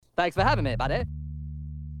Thanks for having me, buddy.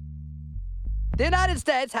 The United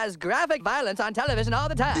States has graphic violence on television all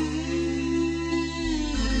the time.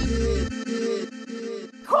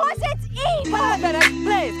 Of course it's E! Can I finish?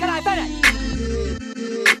 Please, can I finish?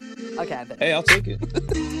 Okay, I'm finished. Hey, I'll take it.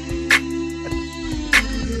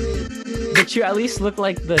 But you at least look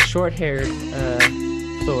like the short-haired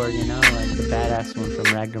Thor, you know, like the badass one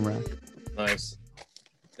from Ragnarok. Nice.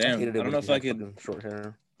 Damn, I don't know if I could. Short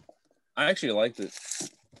hair. I actually liked it.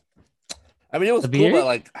 I mean, it was The cool, beard? but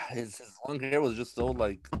like his long hair was just so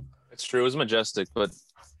like. It's true. It was majestic, but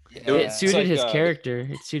It suited like, his character.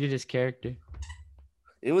 It suited his character.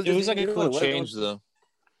 It was like a cool change, though.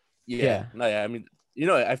 Yeah. No, yeah. I mean, you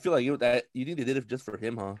know, I feel like that you think they did it just for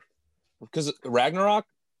him, huh? Because Ragnarok,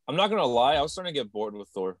 I'm not gonna lie, I was starting to get bored with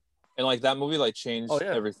Thor, and like that movie like changed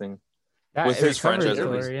everything. With his franchise,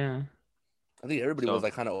 Thor, yeah. I think everybody was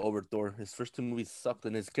like kind of over Thor. His first two movies sucked,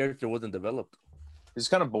 and his character wasn't developed. He's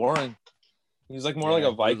kind of boring. He's like more like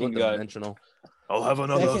a Viking guy. I'll have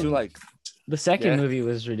another. The second movie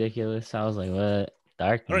was ridiculous. I was like, what?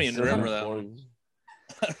 Darkness. I don't even remember that one.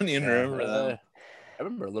 I don't even remember that. I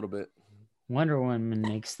remember a little bit. Wonder Woman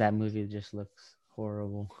makes that movie just looks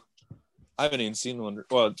horrible. I haven't even seen Wonder.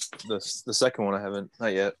 Well, the second one I haven't,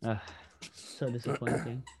 not yet. So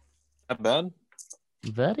disappointing. Not bad.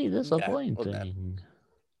 Very disappointing.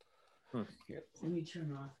 Here, let me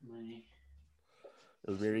turn off my. It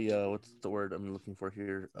was very what's the word I'm looking for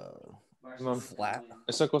here? Flat.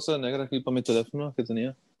 Esa cosa negra aquí para mi teléfono que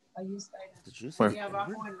tenía. Did you say?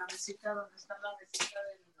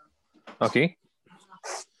 Okay.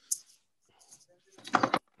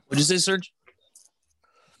 What'd you say, Serge?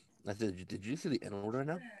 I said, did you see the N-word right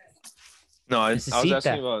now? No, I was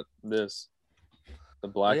asking about this. The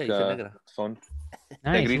black phone.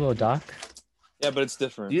 Nice little doc. Yeah, but it's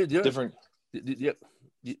different. Different.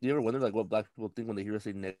 Do you ever wonder like what black people think when they hear us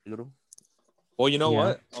say negro? Well, you know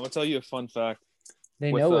what? I'm gonna tell you a fun fact.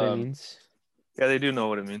 They know what it means. Yeah, they do know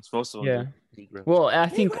what it means. Most of them. Yeah. Well, I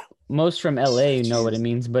think most from LA know what it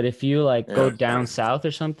means, but if you like go down south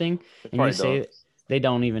or something and you say they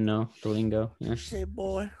don't even know the lingo. Yeah. Say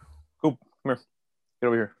boy. Coop, come here. Get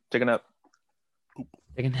over here. Take a nap.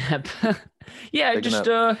 Take a nap. Yeah, just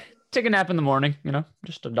take a nap in the morning, you know,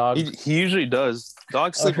 just a dog. He usually does.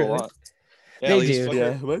 Dogs sleep a lot. Yeah, they do.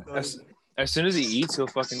 Yeah. As soon as he eats, he'll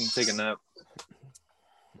fucking take a nap.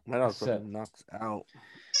 My dog fucking knocks out.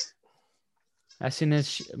 As soon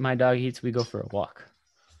as my dog eats, we go for a walk.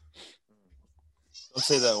 Don't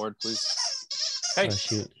say that word, please. Hey, oh,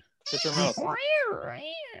 shoot. Shut your mouth.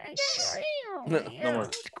 No more.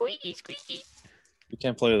 Squeaky, squeaky. You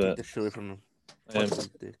can't play with that. Get away from him.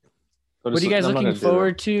 What are you guys looking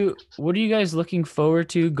forward to? What are you guys looking forward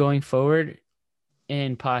to going forward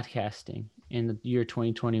in podcasting in the year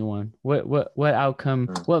 2021? What outcome?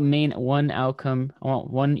 What one outcome? I want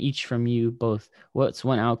one each from you both. What's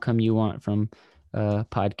one outcome you want from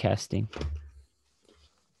podcasting?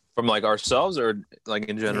 From like ourselves or like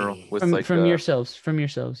in general? With from yourselves. From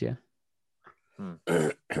yourselves, yeah.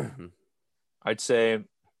 I'd say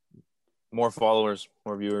more followers,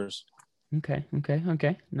 more viewers. Okay.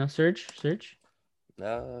 Now, Serge. Just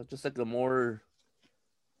like a more,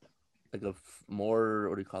 what do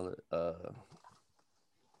you call it?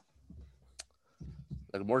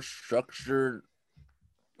 Like a more structured,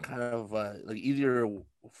 kind of like easier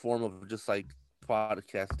form of just like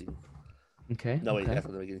podcasting. Okay. No, wait, that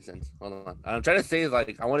doesn't make any sense. Hold on. I'm trying to say is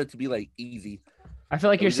like I want it to be like easy. I feel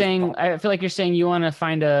like you're saying. I feel like you're saying you want to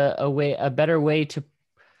find a better way to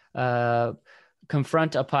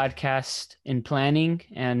confront a podcast in planning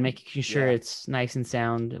and making sure it's nice and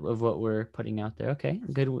sound of what we're putting out there. Okay,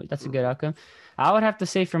 good. That's a good outcome. I would have to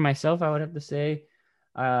say for myself,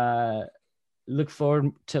 look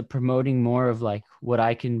forward to promoting more of like what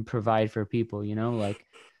I can provide for people. You know, like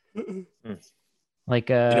you know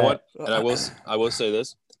what? And I will say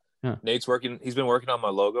this. Huh. Nate's working. He's been working on my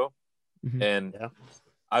logo, mm-hmm. and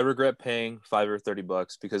I regret paying $5 or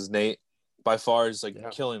 $30 because Nate by far is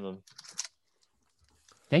like killing them.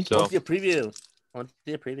 Thank you. I want to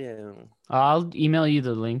see a preview. I'll email you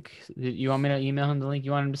the link. You want me to email him the link?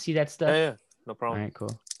 You want him to see that stuff? Yeah, no problem. All right,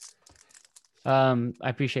 cool. I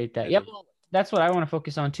appreciate that. Yep, that's what I want to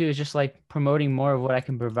focus on too. Is just like promoting more of what I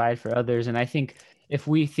can provide for others. And I think if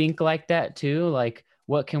we think like that too, like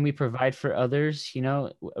what can we provide for others? You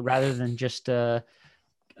know, rather than just a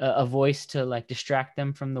voice to like distract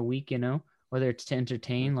them from the week. You know, whether it's to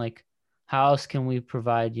entertain, like. How else can we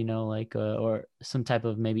provide, you know, like, or some type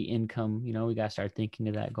of maybe income, you know, we got to start thinking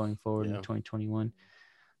of that going forward in 2021,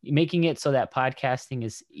 making it so that podcasting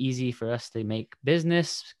is easy for us to make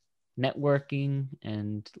business, networking,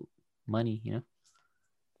 and money, you know?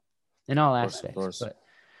 in all Of aspects. course. But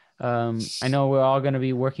I know we're all going to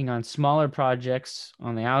be working on smaller projects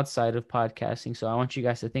on the outside of podcasting. So I want you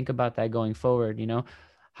guys to think about that going forward,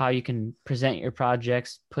 how you can present your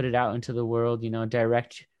projects, put it out into the world,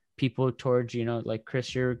 direct people towards, like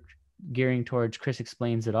Chris, you're gearing towards Chris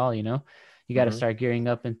Explains It All, you got to start gearing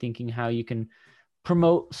up and thinking how you can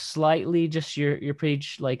promote slightly just your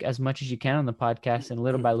page, like as much as you can on the podcast, and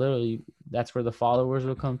little by little, that's where the followers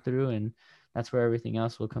will come through, and that's where everything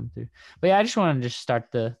else will come through. But yeah, I just wanted to just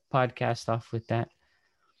start the podcast off with that.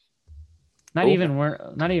 I mean,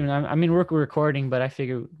 we're recording, but I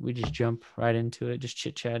figured we just jump right into it, just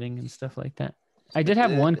chit chatting and stuff like that. I did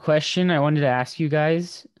have one question I wanted to ask you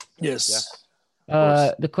guys. Yes.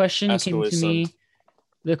 The question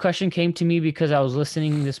came to me because I was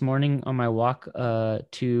listening this morning on my walk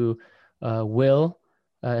to Will.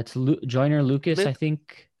 It's Joyner Lucas, Smith? I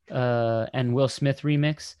think, and Will Smith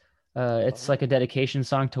remix. It's like a dedication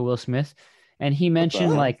song to Will Smith, and he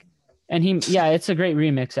mentioned it's a great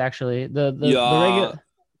remix actually. The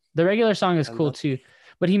regular song is cool too,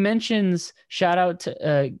 but he mentions shout out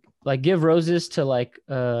to give roses to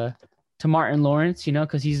to Martin Lawrence,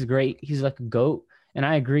 because he's great. He's like a GOAT. And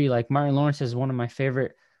I agree, Martin Lawrence is one of my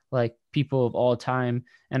favorite people of all time.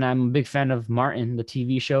 And I'm a big fan of Martin, the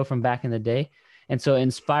TV show from back in the day. And so it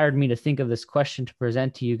inspired me to think of this question to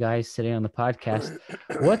present to you guys today on the podcast.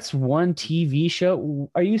 What's one TV show?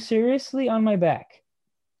 Are you seriously on my back?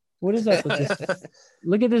 What is up with this?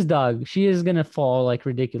 Look at this dog. She is going to fall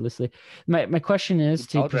ridiculously. My question is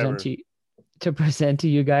to present to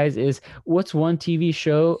you guys is, what's one TV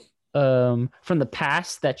show from the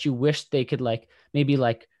past that you wish they could maybe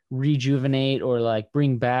rejuvenate or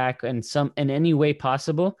bring back in any way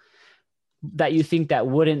possible, that you think that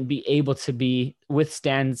wouldn't be able to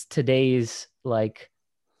withstands today's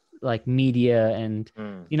media and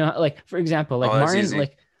for example Martin,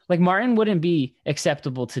 Martin wouldn't be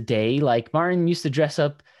acceptable today. Martin used to dress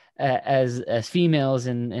up as females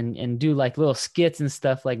and do little skits and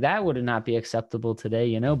stuff like that would not be acceptable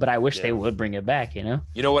today, but I wish they would bring it back. You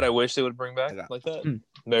know what I wish they would bring back like that?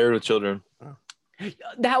 Married with Children.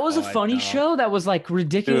 That was a funny show that was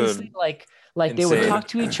ridiculously Dude, they would talk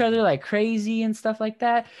to each other like crazy and stuff like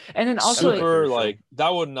that. And then also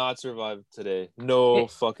that would not survive today. No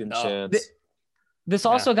fucking chance. This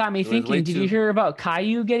also got me thinking, did you hear about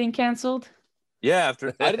Caillou getting canceled? Yeah,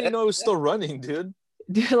 I didn't know it was still running, dude.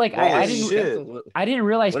 Dude, I didn't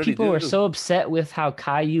realize people were so upset with how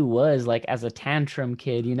Caillou was as a tantrum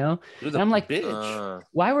kid, And I'm like,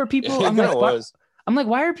 why were people? I'm like,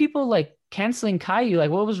 why are people canceling Caillou?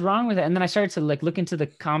 What was wrong with it? And then I started to look into the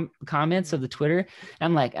comments of the Twitter. And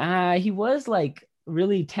I'm like, he was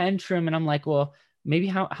really tantrum. And I'm like, well, maybe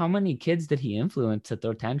how many kids did he influence to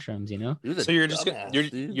throw tantrums? So you're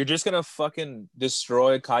just gonna fucking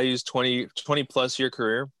destroy Caillou's 20 plus year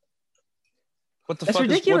career? What the fuck? What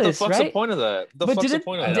the fuck's the point of that?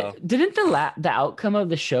 Didn't the outcome of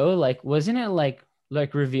the show wasn't it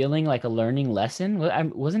revealing a learning lesson?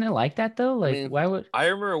 Wasn't it like that though? Why would I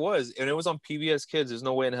remember it was, and it was on PBS Kids. There's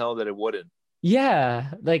no way in hell that it wouldn't.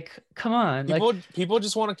 Yeah, come on. People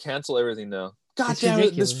just want to cancel everything now. God damn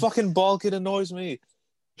it, this fucking bald kid annoys me.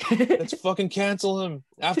 Let's fucking cancel him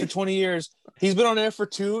after 20 years. He's been on air for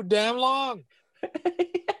too damn long.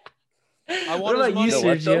 What about you,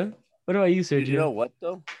 Sergio? What about you, Sergio? You know what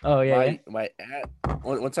though? Oh yeah. My aunt.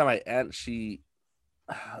 One time, my aunt,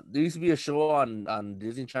 there used to be a show on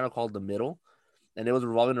Disney Channel called The Middle, and it was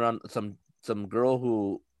revolving around some girl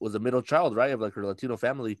who was a middle child, right, of her Latino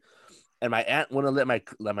family. And my aunt wouldn't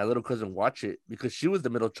let my little cousin watch it because she was the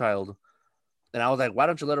middle child. And I was like, why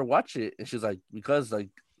don't you let her watch it? And she's like, because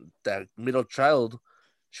that middle child,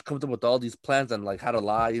 she comes up with all these plans on how to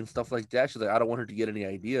lie and stuff like that. She's like, I don't want her to get any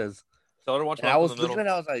ideas. Tell her to watch Malcolm. I was looking at it,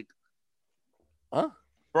 I was like, huh?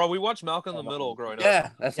 Bro, we watched Malcolm in the Middle growing up.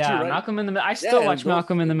 Yeah, that's true, right? Malcolm in the Middle. I still watch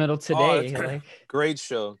Malcolm in the Middle today. Great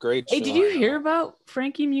show. Hey, did you hear about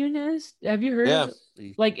Frankie Muniz? Have you heard? Yeah.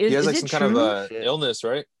 He has some kind of illness,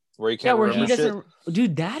 right? Where he can't remember shit.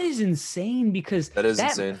 Dude, that is insane because that is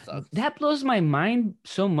insane. That blows my mind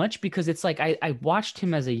so much because it's I watched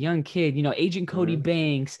him as a young kid, Agent Cody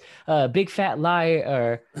Banks, Big Fat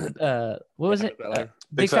Liar, what was it?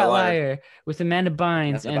 Big Fat Liar with Amanda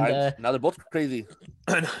Bynes. Now they're both crazy.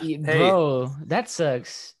 Bro, that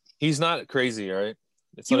sucks. He's not crazy, right?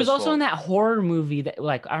 He was also in that horror movie that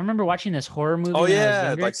I remember watching this horror movie. Oh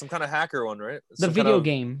yeah, some kind of hacker one, right? The video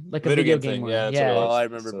game, a video game one. Yeah. Oh, I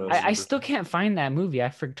remember. I still can't find that movie. I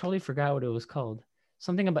totally forgot what it was called.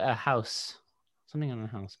 Something about a house. Something on a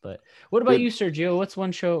house. But what about you, Sergio? What's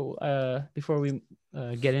one show before we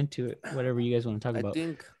get into it? Whatever you guys want to talk about. I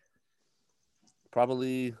think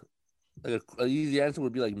probably Like a easy answer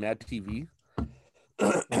would be like Mad TV.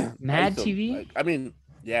 Mad TV? I mean,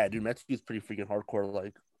 yeah, dude, Mad TV is pretty freaking hardcore.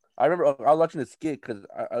 Like, I remember I was watching a skit because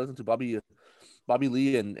I listened to Bobby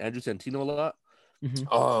Lee and Andrew Santino a lot. Mm-hmm.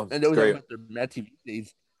 Oh, and they were great. talking about their Mad TV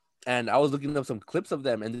days. And I was looking up some clips of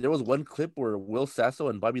them, and there was one clip where Will Sasso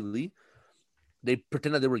and Bobby Lee, they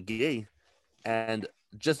pretended they were gay, and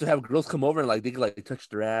just to have girls come over and like they could like touch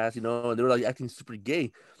their ass, and they were like acting super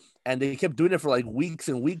gay, and they kept doing it for like weeks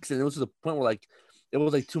and weeks, and it was to the point where like it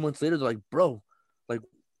was like 2 months later, they're like, bro, like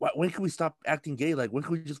when can we stop acting gay? Like when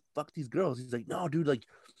can we just fuck these girls? He's like, no, dude, like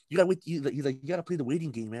you gotta wait. He's like, you gotta play the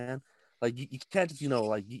waiting game, man. Like you can't just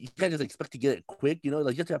like you can't just expect to get it quick,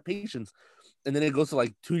 like you have to have patience. And then it goes to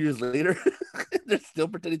like 2 years later, they're still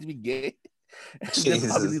pretending to be gay. And then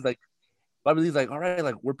Bobby Lee's like, all right,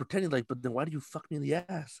 like we're pretending, like, but then why do you fuck me in the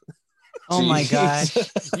ass? Oh my gosh.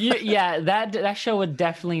 Yeah, that show would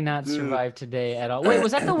definitely not survive today at all. Wait,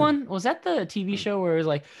 was that the one? Was that the TV show where it was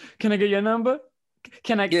like, can I get your number?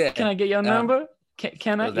 Can I get your number?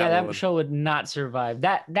 Can I? Yeah, that show would not survive.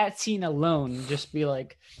 That scene alone just be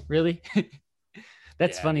like, really?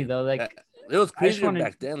 That's funny though. Like it was crazy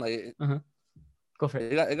back then. Like, go for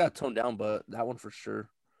it. It got toned down, but that one for sure.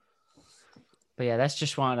 But yeah, that's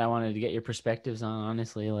just one I wanted to get your perspectives on.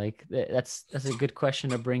 Honestly, like that's a good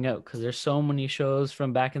question to bring up because there's so many shows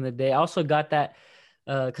from back in the day. I also got that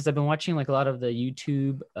because I've been watching like a lot of the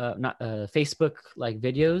YouTube, Facebook like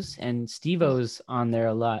videos, and Steve-O's on there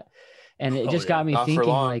a lot, and it just got me thinking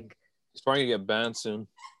like, he's probably gonna get banned soon.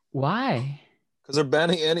 Why? Because they're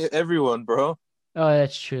banning everyone, bro. Oh,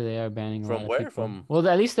 that's true. They are banning from where? From well,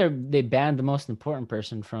 at least they banned the most important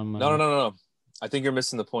person from. No. I think you're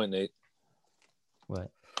missing the point, Nate. What?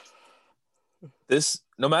 This,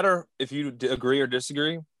 no matter if you agree or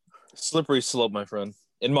disagree, slippery slope, my friend.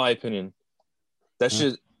 In my opinion, that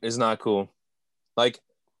shit is not cool. Like,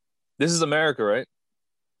 this is America, right?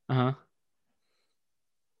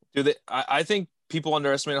 Dude, I think people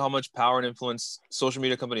underestimate how much power and influence social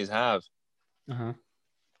media companies have.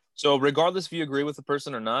 So regardless if you agree with the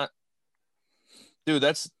person or not, dude,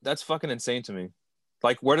 that's fucking insane to me.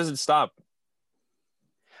 Like, where does it stop?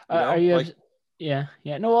 Are you? Like, yeah.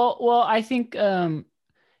 No, well, I think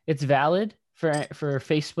it's valid for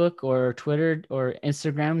Facebook or Twitter or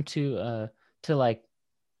Instagram to like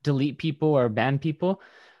delete people or ban people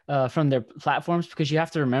from their platforms, because you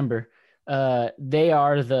have to remember they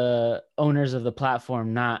are the owners of the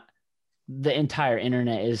platform, not the entire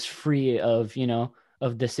internet is free of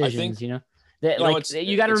of decisions. You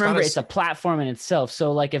got to remember it's a platform in itself.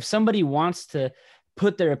 So like if somebody wants to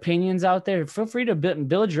put their opinions out there, feel free to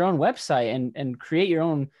build your own website and create your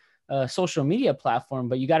own social media platform.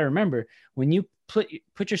 But you got to remember, when you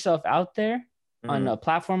put yourself out there on a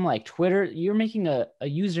platform like Twitter, you're making a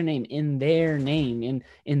username in their name,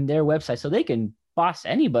 in their website, so they can boss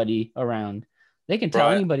anybody around. They can tell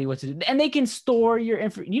anybody what to do, and they can store your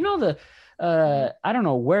info. I don't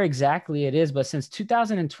know where exactly it is, but since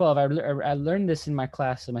 2012, I learned this in my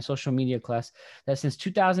class, in my social media class, that since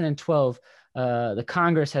 2012, the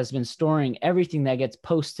Congress has been storing everything that gets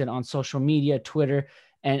posted on social media, Twitter,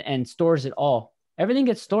 and stores it all. Everything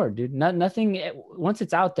gets stored, dude. Nothing. Once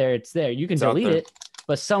it's out there, it's there. You can delete it,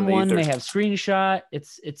 but someone may have screenshot.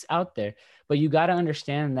 It's out there. But you got to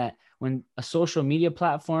understand that when a social media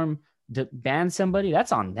platform ban somebody,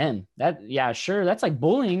 that's on them. Sure, that's like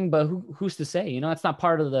bullying, but who's to say? It's not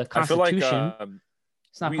part of the Constitution. I feel like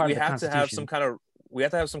it's not part of the Constitution. We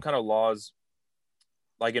have to have some kind of laws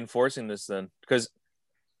like enforcing this then, because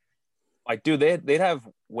like, dude, they'd have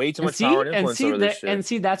way too much power and influence over this shit. And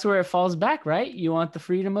see, that's where it falls back, right? You want the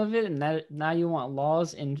freedom of it, and that now you want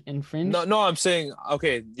laws infringed. No, I'm saying,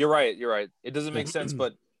 okay, you're right. It doesn't make sense,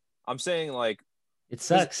 but I'm saying like it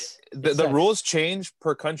sucks. The rules change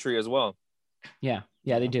per country as well. Yeah,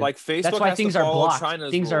 they do. Like Facebook, that's why things are blocked.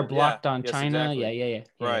 China's things are blocked on yes, China. Exactly. Yeah.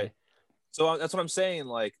 Right. So that's what I'm saying.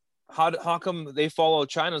 Like, how come they follow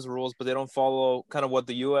China's rules, but they don't follow kind of what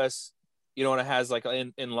the U.S. it has like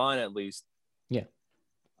in line at least. Yeah.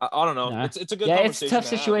 I don't know. Nah. It's a good conversation. It's a tough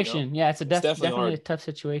situation. Have, Yeah, it's definitely a tough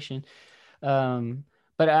situation.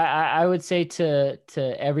 But I would say to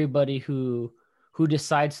everybody who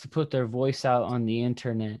decides to put their voice out on the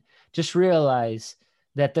internet, just realize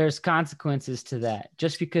that there's consequences to that.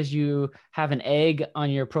 Just because you have an egg on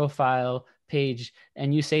your profile page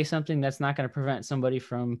and you say something, that's not going to prevent somebody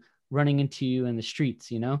from running into you in the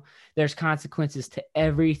streets. There's consequences to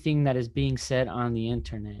everything that is being said on the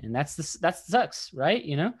internet, and that sucks, right?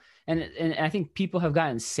 And I think people have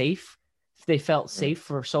gotten safe. They felt safe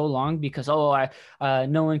for so long because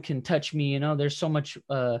no one can touch me. There's so much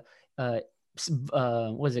what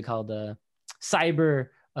is it called, cyber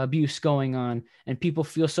abuse going on, and people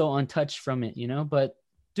feel so untouched from it, but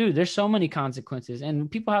dude, there's so many consequences, and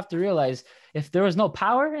people have to realize if there was no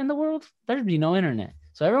power in the world, there'd be no internet.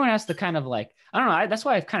 So everyone has to kind of like, I don't know. That's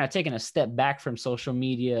why I've kind of taken a step back from social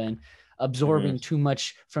media and absorbing too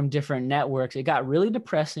much from different networks. It got really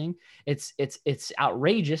depressing. It's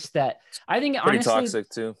outrageous that I think pretty honestly toxic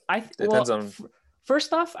too. Depends on.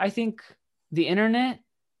 First off, I think the internet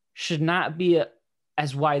should not be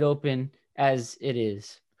as wide open as it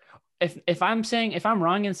is. If I'm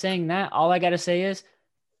wrong in saying that, all I got to say is,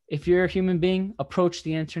 if you're a human being, approach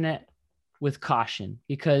the internet with caution,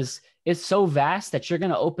 because it's so vast that you're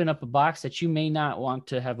going to open up a box that you may not want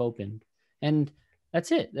to have opened. And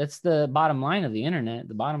that's it. That's the bottom line of the internet.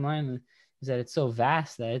 The bottom line is that it's so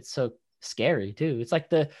vast that it's so scary too. It's like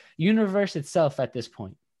the universe itself at this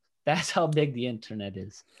point. That's how big the internet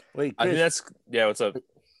is. Wait, Chris, I think that's, yeah. What's up?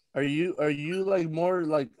 Are you like more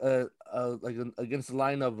like against the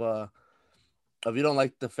line of you don't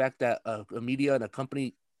like the fact that a media and a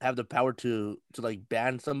company have the power to like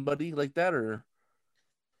ban somebody like that, or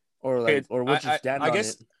like, okay, or what's your stand on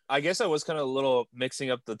it? I guess I was kind of a little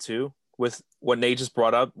mixing up the two with what Nate just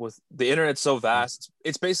brought up. With the internet so vast,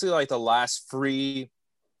 it's basically like the last free.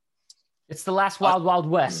 It's the last wild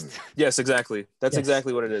west. Yes, exactly. That's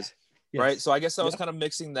exactly what it is. Yes. Right. So I guess I was kind of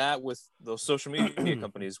mixing that with those social media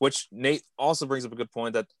companies, which Nate also brings up a good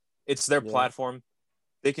point, that it's their platform.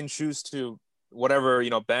 They can choose to whatever,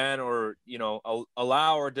 ban or,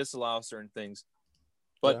 allow or disallow certain things.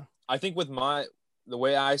 But I think with the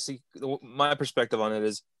way I see my perspective on it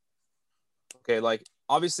is, okay, like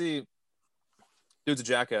obviously dude's a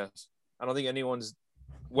jackass. I don't think anyone's,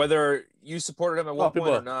 whether you supported him at one point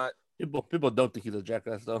or not. People don't think he's a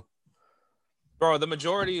jackass though. Bro, the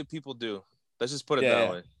majority of people do. Let's just put it that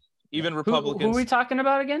way. Even Republicans. Who are we talking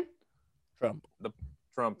about again? Trump.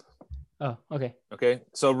 Oh, okay. Okay.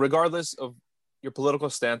 So regardless of your political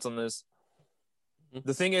stance on this,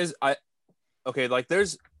 the thing is, I don't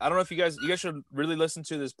know if you guys should really listen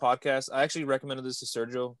to this podcast. I actually recommended this to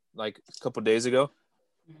Sergio like a couple of days ago.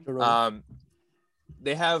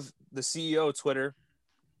 They have the CEO of Twitter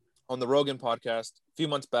on the Rogan podcast a few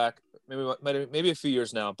months back, maybe a few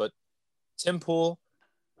years now, but Tim Pool,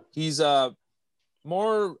 he's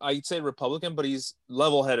more, I'd say, Republican, but he's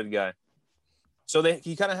level-headed guy. So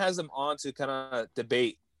he kind of has them on to kind of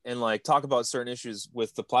debate and like talk about certain issues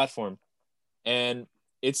with the platform. And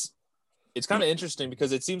it's kind of interesting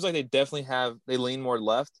because it seems like they lean more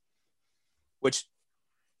left, which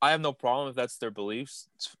I have no problem if that's their beliefs.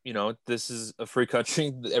 This is a free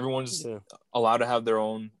country. Everyone's allowed to have their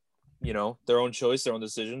own, their own choice, their own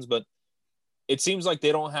decisions. But it seems like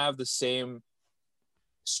they don't have the same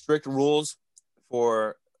strict rules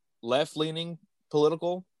for left-leaning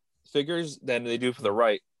political figures than they do for the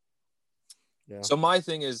right. Yeah. So my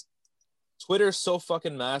thing is, Twitter's so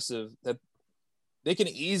fucking massive that they can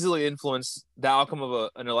easily influence the outcome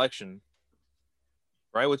of an election,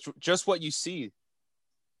 right? With just what you see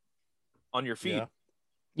on your feed.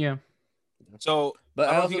 Yeah. So I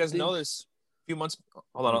don't know if you guys know this. A few months.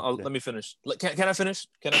 Hold on. Let me finish. Can I finish?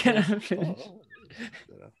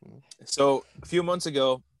 So a few months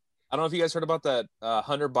ago, I don't know if you guys heard about that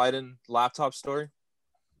Hunter Biden laptop story.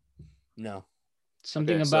 No.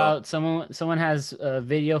 Something about someone has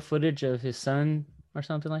video footage of his son or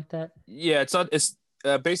something like that. Yeah, it's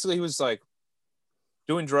basically he was like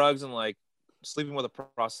doing drugs and like sleeping with a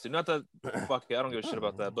prostitute. Not that fuck it, I don't give a shit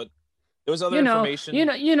about that, but there was other information.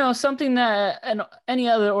 Something that any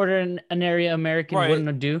other ordinary American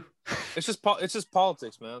wouldn't do. It's just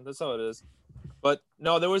politics, man. That's how it is. But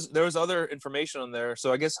no, there was other information on there.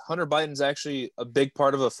 So I guess Hunter Biden's actually a big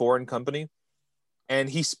part of a foreign company, and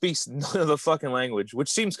he speaks none of the fucking language, which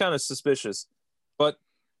seems kind of suspicious. But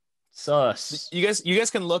sus. You guys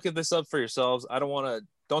can look at this up for yourselves. I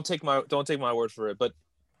don't take my word for it. But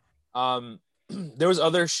there was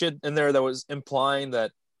other shit in there that was implying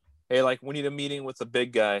that, hey, like we need a meeting with the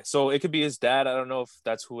big guy. So it could be his dad. I don't know if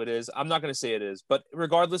that's who it is. I'm not gonna say it is, but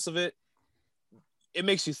regardless of it, it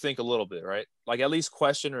makes you think a little bit, right? Like at least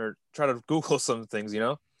question or try to Google some things,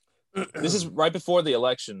 This is right before the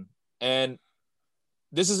election, and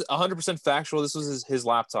this is 100% factual. This was his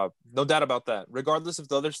laptop. No doubt about that. Regardless if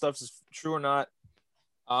the other stuff is true or not,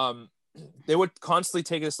 they would constantly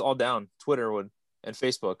take this all down. Twitter would, and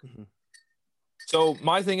Facebook. Mm-hmm. So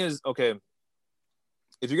my thing is, okay,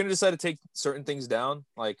 if you're going to decide to take certain things down,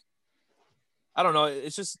 like, I don't know,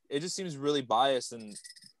 it just seems really biased, and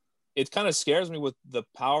it kind of scares me with the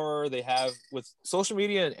power they have with social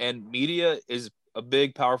media, and media is a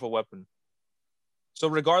big, powerful weapon. So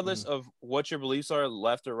regardless of what your beliefs are,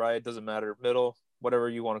 left or right, doesn't matter, middle, whatever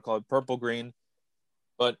you want to call it, purple, green,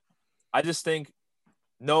 but I just think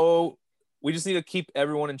no, we just need to keep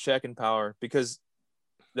everyone in check in power because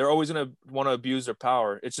they're always going to want to abuse their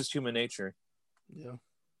power. It's just human nature. Yeah.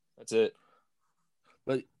 That's it.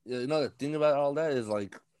 But you know, the thing about all that is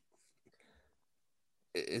like,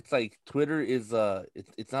 it's like Twitter is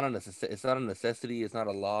it's not a necessity. It's not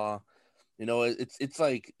a law. You know, it's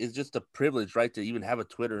like it's just a privilege, right, to even have a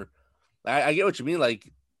Twitter. I get what you mean.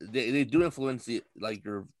 Like they do influence like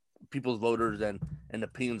your people's voters and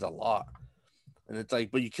opinions a lot. And it's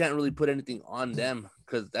like, but you can't really put anything on them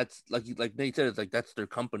because that's like Nate said, it's like that's their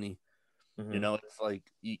company. Mm-hmm. You know, it's like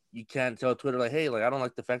you can't tell Twitter like, hey, like I don't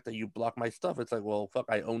like the fact that you block my stuff. It's like, well, fuck,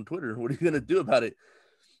 I own Twitter. What are you gonna do about it?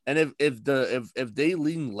 And if they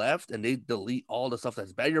lean left and they delete all the stuff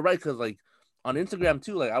that's bad, you're right. Because like on Instagram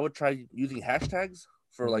too, like I would try using hashtags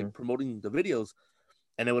for like promoting the videos,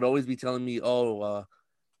 and it would always be telling me, oh,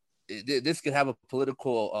 this could have a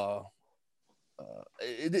political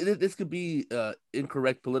this could be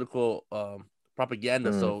incorrect political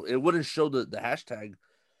propaganda, so it wouldn't show the hashtag.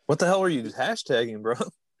 What the hell are you hashtagging, bro?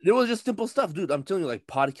 It was just simple stuff, dude. I'm telling you, like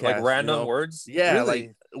podcasts, like random words. Yeah,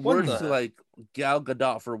 really? Like words to like Gal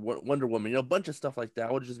Gadot for Wonder Woman, you know, a bunch of stuff like that.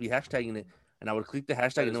 I would just be hashtagging it, and I would click the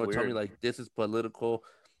hashtag, and it would tell me like this is political.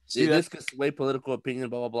 See, this could sway political opinion,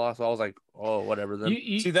 blah blah blah. So I was like, oh, whatever. Then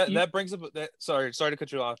that brings up that. Sorry to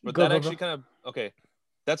cut you off, but that actually kind of okay.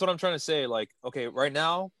 That's what I'm trying to say. Like, okay, right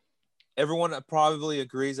now, everyone probably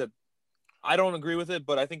agrees that I don't agree with it,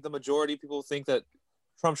 but I think the majority of people think that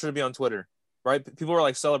Trump should be on Twitter, right? People are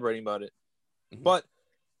like celebrating about it. Mm-hmm. But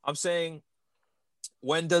I'm saying,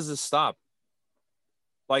 when does this stop?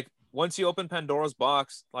 Like, once you open Pandora's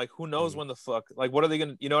box, like, who knows when the fuck? Like, what are they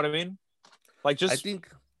going to, you know what I mean? Like, just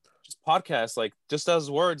podcasts, like, just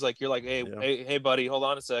as words, like, you're like, hey, buddy, hold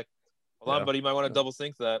on a sec. Hold on, buddy, you might want to double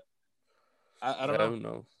think that. I don't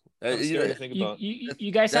know.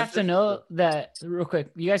 You guys have to know that real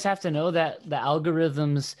quick. You guys have to know that the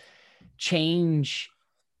algorithms change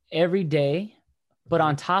every day, but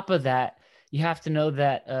on top of that, you have to know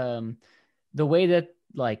that the way that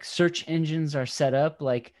like search engines are set up,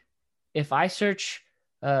 like if I search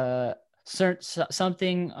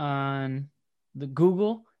something on the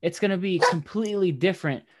Google, it's going to be completely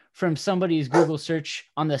different from somebody's Google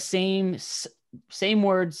search on the same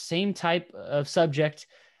words, same type of subject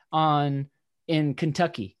in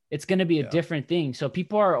Kentucky. It's going to be a different thing. So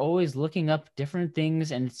people are always looking up different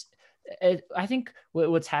things. And I think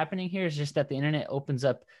what's happening here is just that the internet opens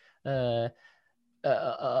up, like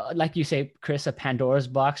you say, Chris, a Pandora's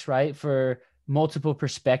box, right? For multiple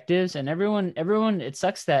perspectives, and everyone, it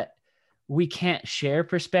sucks that we can't share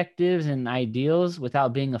perspectives and ideals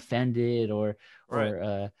without being offended or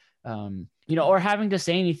having to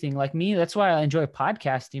say anything. Like me, that's why I enjoy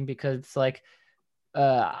podcasting, because it's like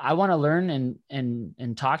I want to learn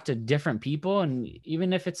and talk to different people, and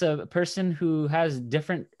even if it's a person who has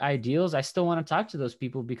different ideals, I still want to talk to those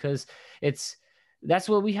people, because that's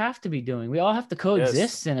what we have to be doing. We all have to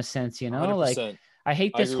coexist in a sense, you know. 100%. Like I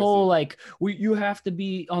hate this whole like you have to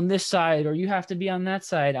be on this side or you have to be on that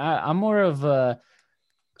side. I'm more of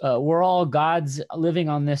we're all gods living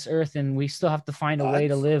on this earth, and we still have to find a way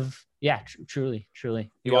to live. Yeah, truly.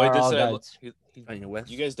 You are all gods. You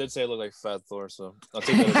guys did say I look like Fat Thor, so I'll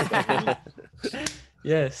take that as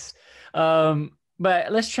yes.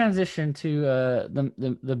 But let's transition to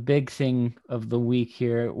the big thing of the week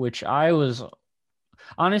here, which I was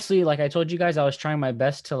honestly, like I told you guys, I was trying my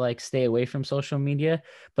best to like stay away from social media,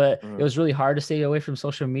 but it was really hard to stay away from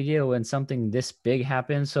social media when something this big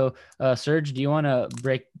happened. So, Serge, do you want to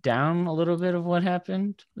break down a little bit of what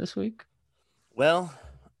happened this week? Well,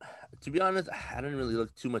 to be honest, I didn't really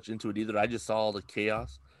look too much into it either. I just saw all the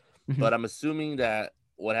chaos, but I'm assuming that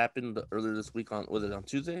what happened earlier this week was it on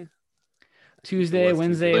Tuesday?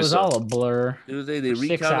 Wednesday, it was all a blur. Tuesday, they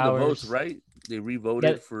recounted the votes, right? They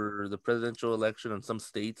revoted for the presidential election in some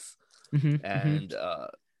states, and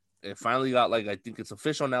it finally got I think it's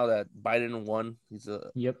official now that Biden won. He's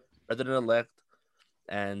a president-elect,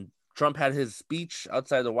 and Trump had his speech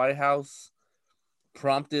outside the White House,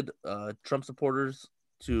 prompted Trump supporters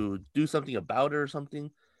to do something about it or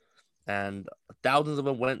something, and thousands of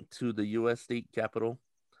them went to the U.S. state capitol,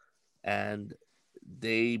 and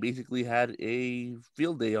they basically had a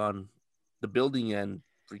field day on the building and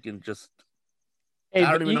freaking just. Hey,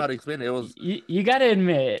 I don't even know how to explain it. It was you gotta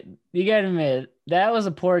admit that was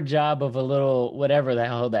a poor job of a little whatever the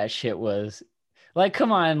hell that shit was. Like,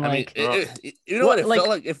 come on, like I mean, you know what it felt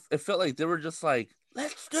like? It felt like they were just like,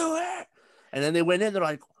 let's do it, and then they went in. They're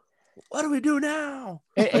like, what do we do now?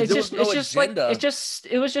 It was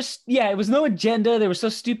no agenda. They were so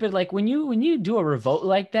stupid. Like when you do a revolt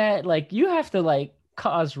like that, like you have to like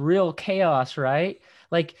cause real chaos, right?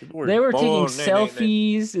 Like they were taking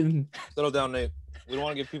selfies and settle down, Nate. We don't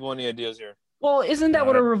want to give people any ideas here. Well, isn't that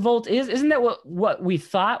what a revolt is? Isn't that what we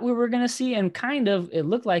thought we were going to see? And kind of it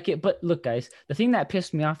looked like it. But look, guys, the thing that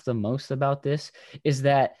pissed me off the most about this is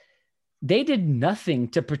that they did nothing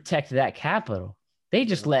to protect that Capitol. They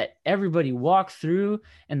just let everybody walk through.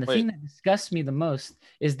 And the thing that disgusts me the most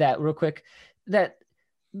is that, real quick, that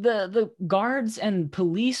the guards and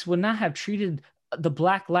police would not have treated the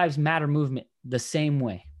Black Lives Matter movement the same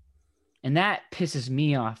way. And that pisses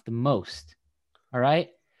me off the most. All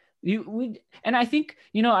right. And I think,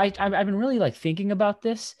 I've been really like thinking about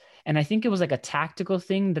this, and I think it was like a tactical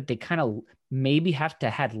thing that they kind of maybe had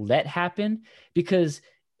let happen, because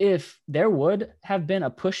if there would have been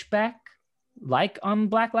a pushback like on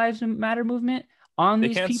Black Lives Matter movement on these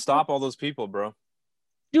people. They can't stop all those people, bro.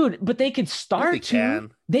 Dude, but they could start to.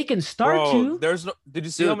 They can start to. There's no. Did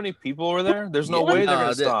you see how many people were there? There's no way they're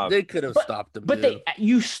gonna stop. They could have stopped them. But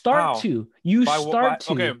you start to. You start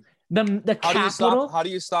to. Okay. The Capitol. How do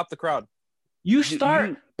you stop the crowd? You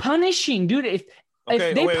start punishing, dude. If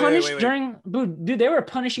they punished during, dude, they were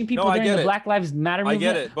punishing people during the Black Lives Matter movement.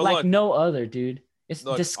 I get it, but like no other, dude. It's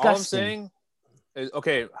disgusting. All I'm saying is,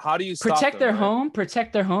 okay, how do you stop protect their home?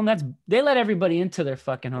 Protect their home. They let everybody into their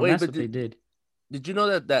fucking home. That's what they did. Did you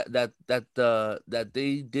know that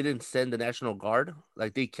they didn't send the National Guard?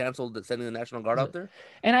 Like they canceled sending the National Guard out there.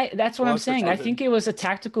 And that's what I'm saying. I think it was a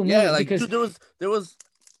tactical move. Yeah, like because there was.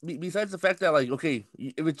 Besides the fact that, like, okay,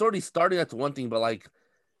 if it's already starting, that's one thing, but like,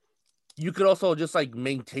 you could also just like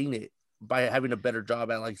maintain it by having a better job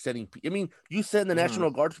at like sending. I mean, you send the National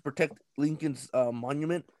Guard to protect Lincoln's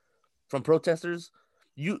monument from protesters.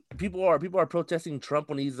 People are protesting Trump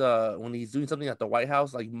when he's doing something at the White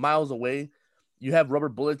House, like miles away. You have rubber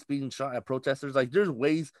bullets being shot at protesters. Like, there's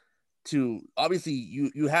ways to obviously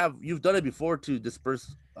you've done it before to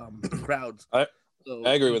disperse crowds. So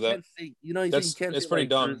I agree with that. Say, it's pretty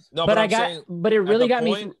dumb. No, but it really got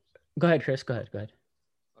me. Go ahead, Chris. Go ahead.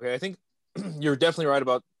 Okay, I think you're definitely right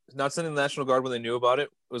about not sending the National Guard when they knew about it.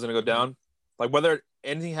 It was going to go down. Like whether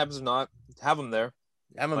anything happens or not, have them there.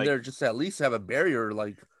 Have them there, just to at least have a barrier.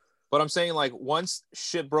 Like, but I'm saying, like, once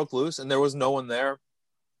shit broke loose and there was no one there,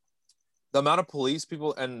 the amount of police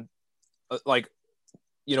people and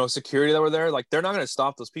security that were there, like, they're not going to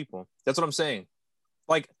stop those people. That's what I'm saying.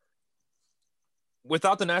 Like,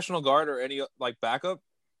 without the National Guard or any like backup,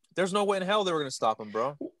 there's no way in hell they were going to stop them,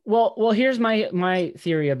 bro. Well, here's my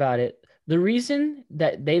theory about it. The reason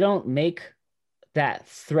that they don't make that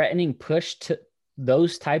threatening push to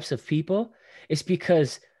those types of people is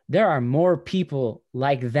because there are more people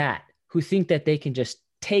like that who think that they can just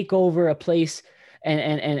take over a place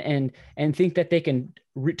and think that they can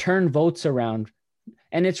return votes around.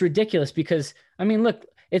 And it's ridiculous because, I mean, look,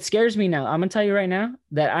 it scares me now. I'm going to tell you right now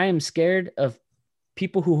that I am scared of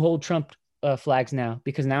people who hold Trump flags now,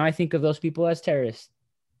 because now I think of those people as terrorists.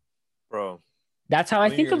 Bro. That's how I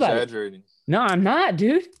think about it. No, I'm not,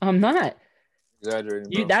 dude. I'm not.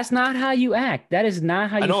 Exaggerating, bro. That's not how you act. That is not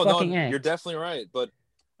how you fucking act. You're definitely right, but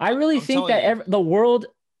I really think that the world,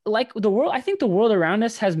 I think the world around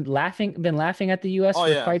us has been laughing at the U.S.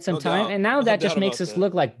 for quite some time, and now that just makes us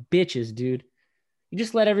look like bitches, dude. You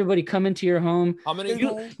just let everybody come into your home. How many?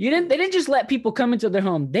 They didn't just let people come into their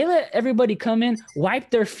home. They let everybody come in, wipe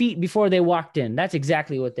their feet before they walked in. That's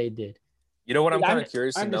exactly what they did. You know what? I'm kind of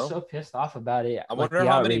curious to know. I'm just so pissed off about it. I wonder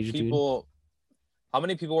how many people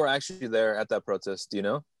were actually there at that protest. Do you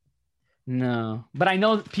know? No, but I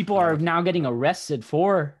know people are now getting arrested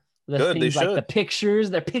for the things like the pictures.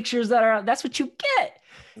 The pictures that are. That's what you get.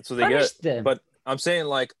 That's what they get. Them. But I'm saying,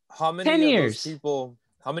 like, how many 10 years. Those people?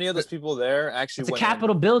 How many of those people there actually went in? It's a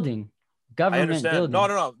Capitol building. Government I understand. building.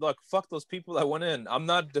 No. Look, fuck those people that went in. I'm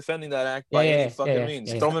not defending that act by any fucking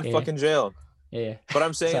means. Throw them in fucking jail. Yeah. But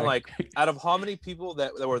I'm saying, like, out of how many people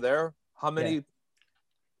that were there, how many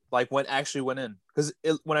actually went in? Because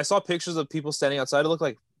when I saw pictures of people standing outside, it looked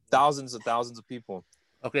like thousands and thousands of people.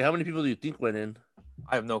 Okay, how many people do you think went in?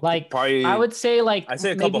 I have no clue. Like, probably, I would say I'd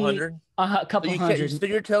say a couple hundred. A couple hundred. So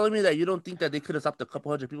you're telling me that you don't think that they could have stopped a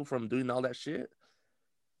couple hundred people from doing all that shit?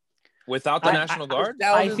 Without the National Guard?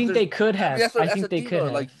 I think they could have. I think they could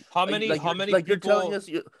have. Like, how many people?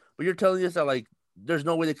 You're telling us that, like, there's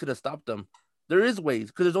no way they could have stopped them. There is ways,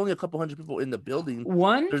 because there's only a couple hundred people in the building.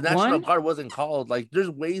 The National Guard wasn't called. Like, there's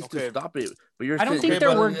ways to stop it. But I don't think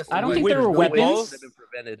there were. I don't think there were weapons.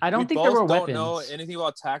 I don't think there were weapons. Don't know anything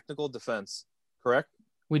about tactical defense, correct?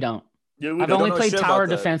 We don't. Yeah, I've only played tower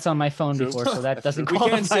defense on my phone before, so that doesn't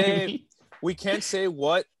qualify me. We can't say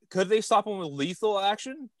what. Could they stop them with lethal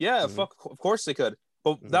action? Yeah, of course they could.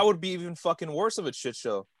 But that would be even fucking worse of a shit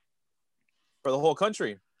show. for the whole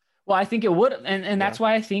country. Well, I think it would, and that's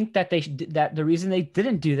why I think that that the reason they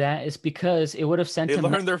didn't do that is because it would have sent. They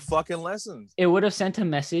learned their fucking lessons. It would have sent a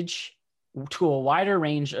message to a wider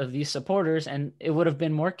range of these supporters, and it would have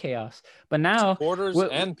been more chaos. But now, supporters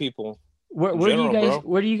and people. Where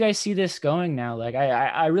do you guys see this going now? Like,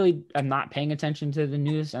 I really am not paying attention to the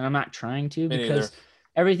news, and I'm not trying to because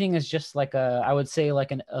everything is just like I would say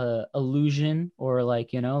like an illusion, or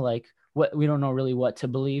like, you know, like what we don't know really what to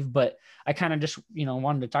believe. But I kind of just, you know,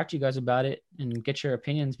 wanted to talk to you guys about it and get your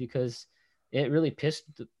opinions because it really pissed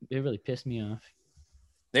me off.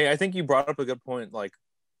 Hey, I think you brought up a good point like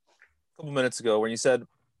a couple minutes ago when you said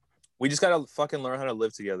we just gotta fucking learn how to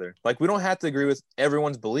live together. Like, we don't have to agree with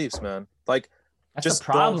everyone's beliefs, man. Like, that's just the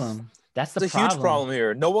problem. That's the huge problem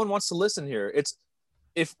here. No one wants to listen here. It's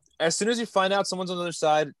if as soon as you find out someone's on the other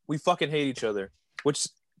side, we fucking hate each other, which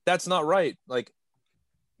that's not right. Like,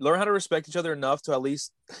 learn how to respect each other enough to at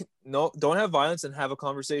least don't have violence and have a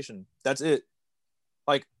conversation. That's it.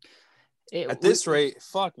 Like, at this rate,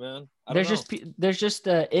 fuck, man. There's just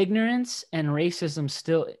ignorance and racism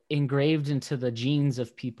still engraved into the genes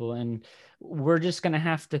of people, and we're just gonna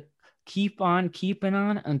have to keep on keeping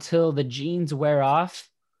on until the genes wear off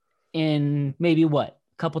in maybe a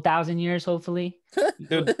couple thousand years, hopefully.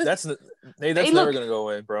 Dude, that's never gonna go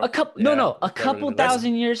away, bro. A couple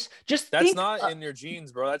thousand years. That's not in your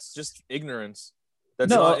genes, bro. That's just ignorance. That's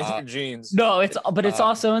not in your genes. No, it's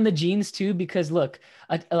also in the genes too, because look,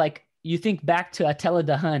 like you think back to Attila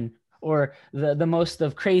the Hun, or the most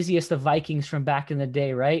of craziest of Vikings from back in the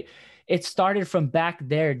day, right? It started from back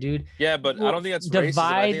there, dude. Yeah, but I don't think that's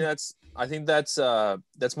racism. I think that's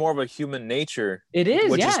more of a human nature. It is,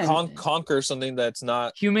 which is conquer something that's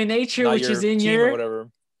not human nature, which is in your whatever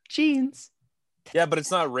genes. Yeah, but it's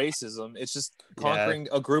not racism. It's just conquering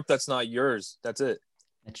a group that's not yours. That's it.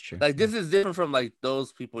 That's true. Like, this is different from like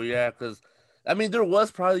those people, because I mean, there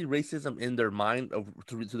was probably racism in their mind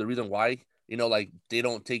to the reason why, you know, like they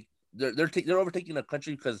don't take they're overtaking the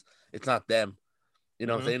country because it's not them, you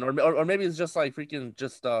know what I'm saying, or maybe it's just like freaking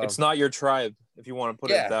just it's not your tribe, if you want to put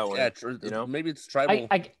it that way. You know, maybe it's tribal.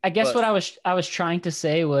 I guess what I was trying to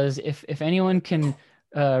say was if anyone can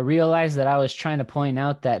realize that I was trying to point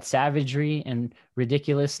out that savagery and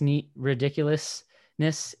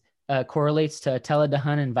ridiculousness correlates to Attila the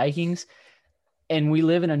Hun and Vikings, and we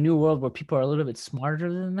live in a new world where people are a little bit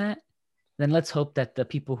smarter than that, then let's hope that the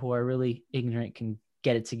people who are really ignorant can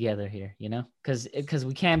get it together here, you know, because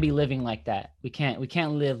we can't be living like that. We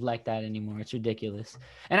can't live like that anymore. It's ridiculous.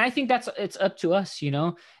 And I think it's up to us, you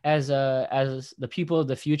know, as the people of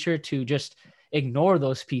the future, to just ignore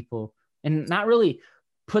those people and not really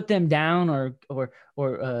put them down or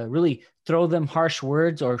really throw them harsh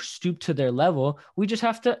words or stoop to their level. We just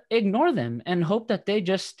have to ignore them and hope that they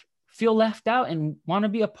just feel left out and want to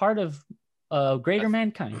be a part of greater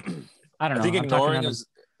mankind. I don't know.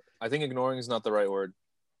 I think ignoring is not the right word,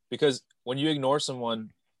 because when you ignore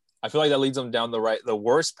someone, I feel like that leads them down the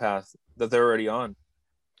worst path that they're already on.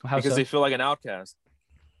 Because they feel like an outcast.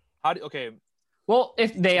 Well,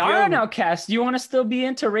 if they are an outcast, you want to still be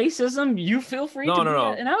into racism, you feel free to be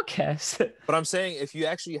an outcast. But I'm saying, if you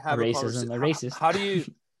actually have a racist,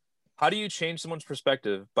 how do you change someone's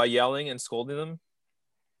perspective? By yelling and scolding them?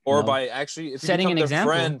 Or by actually setting an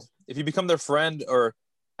example. If you become their friend, or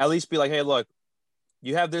at least be like, hey, look,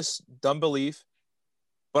 you have this dumb belief,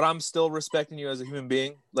 but I'm still respecting you as a human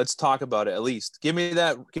being. Let's talk about it. At least give me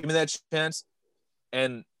that chance.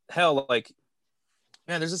 And hell, like,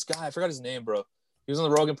 man, there's this guy, I forgot his name, bro. He was on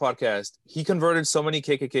the Rogan podcast. He converted so many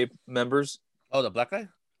KKK members. Oh, the black guy?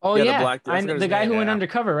 Oh yeah, the guy who went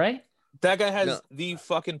undercover, right? That guy has the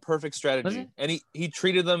fucking perfect strategy, and he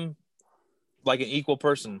treated them like an equal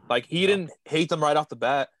person. Like, he didn't hate them right off the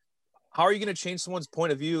bat. How are you going to change someone's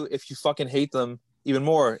point of view if you fucking hate them even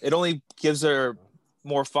more? It only gives their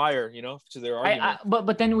more fire, you know, to their argument.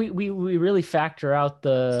 But then we really factor out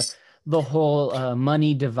the whole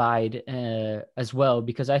money divide as well,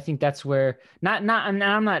 because I think that's where I'm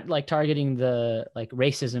not like targeting the like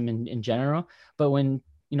racism in general, but when,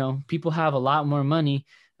 you know, people have a lot more money,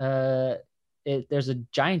 there's a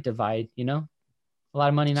giant divide, you know, a lot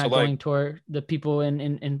of money not going toward the people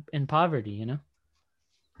in poverty, you know.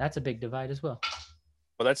 That's a big divide as well.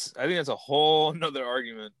 But I think that's a whole nother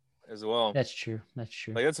argument as well. That's true. Like,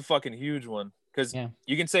 that's a fucking huge one, because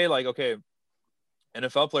you can say like, okay,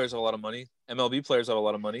 NFL players have a lot of money, MLB players have a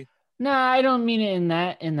lot of money. No, I don't mean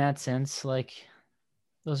it in that sense. Like,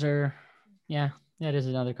 those are, that is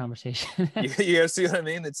another conversation. You guys see what I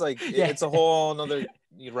mean? It's like it's a whole another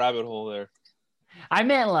rabbit hole there. I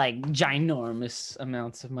meant like ginormous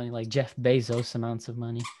amounts of money, like Jeff Bezos amounts of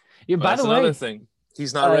money. By the way, another thing.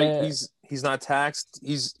 He's not He's not taxed.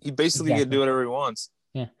 He basically can do whatever he wants.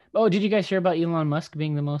 Yeah. Oh, did you guys hear about Elon Musk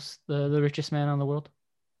being the richest man on the world?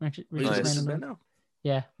 Richest man in the world?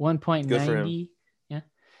 Yeah, 1.90. Yeah.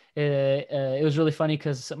 It was really funny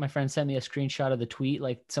because my friend sent me a screenshot of the tweet.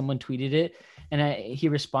 Like someone tweeted it, and he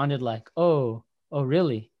responded like, "Oh,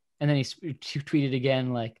 really?" And then he tweeted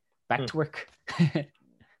again like, "Back to work."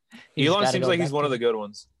 Elon seems like he's one of the good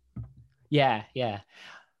ones. Yeah.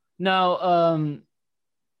 No,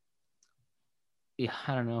 yeah,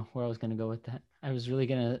 I don't know where I was gonna go with that. I was really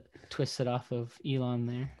gonna twist it off of Elon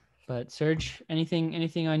there. But Serge,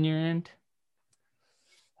 anything on your end?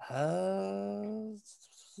 What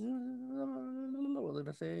was I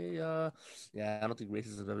gonna say? Yeah, I don't think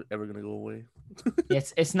racism is ever gonna go away.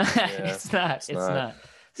 It's not. Yeah, it's not.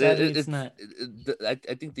 Sadly, it's not. I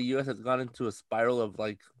think the U.S. has gone into a spiral of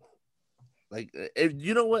like if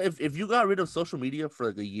you know what, if you got rid of social media for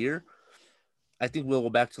like a year, I think we'll go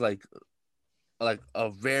back to like a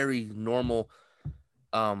very normal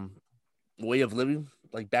way of living,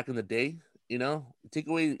 like back in the day. You know, take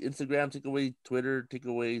away Instagram, take away Twitter, take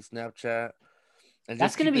away Snapchat. And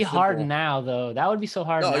that's going to be hard now, though. That would be so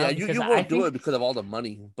hard. No, now yeah, you won't do it because of all the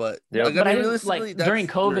money. But yeah, but I think like during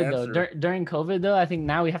COVID though, during COVID though, I think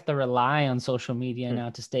now we have to rely on social media now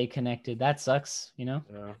to stay connected. That sucks, you know.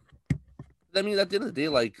 Yeah. I mean, at the end of the day,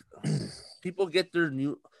 like people get their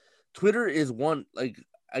new. Twitter is one. Like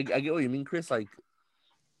I get what you mean, Chris. Like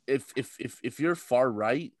if you're far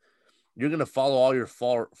right, you're gonna follow all your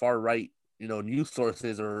far right, news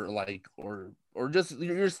sources or just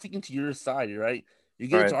you're sticking to your side, right? You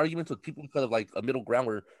get into arguments with people because of like a middle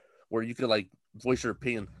ground where you could like voice your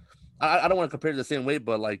opinion. I don't want to compare it the same way,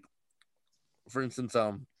 but like for instance,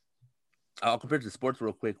 I'll compare it to sports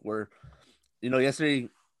real quick. Where yesterday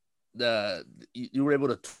you were able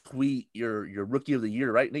to tweet your rookie of the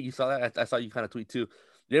year, right, Nick? You saw that? I saw you kind of tweet too.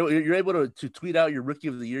 You're able to tweet out your rookie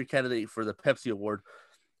of the year candidate for the Pepsi Award.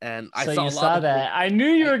 And I saw that. I knew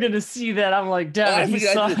you were gonna see that. I'm like, damn,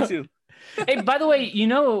 I did too. Hey, by the way,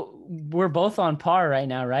 we're both on par right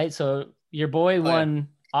now, right? So your boy won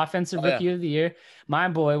offensive rookie of the year. My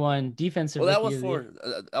boy won defensive rookie of the year.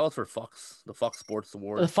 That was for Fox, the Fox Sports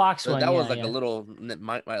Award. The Fox one. That was like a little.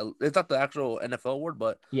 It's not the actual NFL award,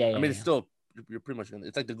 but I mean, it's still you're pretty much.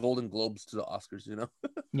 It's like the Golden Globes to the Oscars,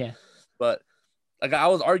 Yeah. But like I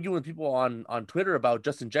was arguing with people on Twitter about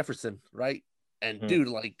Justin Jefferson, right? And dude,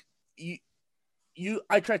 like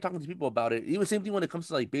I tried talking to people about it. Even same thing when it comes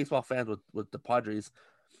to like baseball fans with the Padres.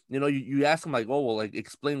 You ask them like, oh well, like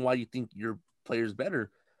explain why you think your player's better.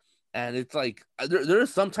 And it's like there are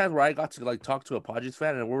some times where I got to like talk to a Padres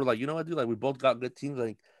fan and we're like, you know what, dude, like we both got good teams.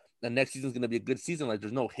 Like the next season's gonna be a good season. Like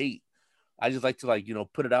there's no hate. I just like to like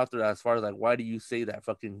put it out there as far as like why do you say that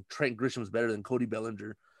fucking Trent Grisham's better than Cody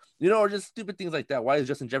Bellinger, or just stupid things like that. Why is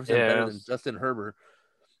Justin Jefferson better than Justin Herbert?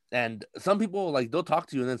 And some people like they'll talk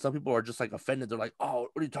to you, and then some people are just like offended. They're like, "Oh,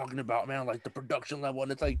 what are you talking about, man? Like the production level."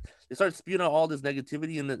 And it's like they start spewing out all this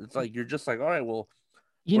negativity, and it's like you're just like, "All right, well,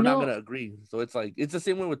 we're not gonna agree." So it's like it's the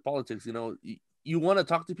same way with politics. You want to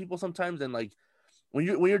talk to people sometimes, and like when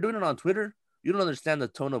you're doing it on Twitter, you don't understand the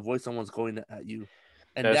tone of voice someone's going at you,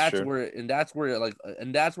 and that's where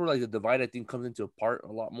the divide I think comes into part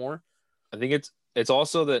a lot more. I think it's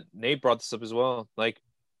also that Nate brought this up as well. Like,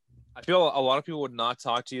 I feel a lot of people would not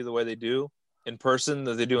talk to you the way they do in person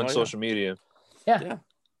that they do on social media. Yeah.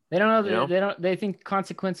 They don't know. They think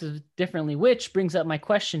consequences differently, which brings up my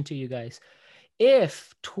question to you guys.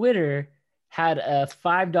 If Twitter had a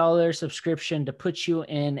 $5 subscription to put you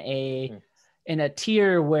in a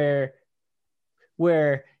tier where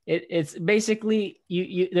it's basically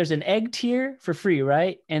you there's an egg tier for free,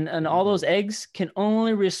 right? And all those eggs can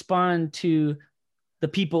only respond to the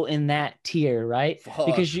people in that tier, right? Fuck.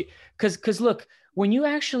 Because look, when you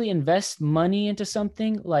actually invest money into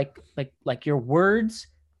something like your words,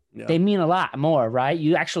 they mean a lot more, right?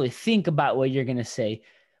 You actually think about what you're gonna say.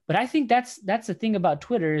 But I think that's the thing about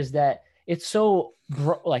Twitter is that it's so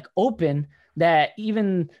like open that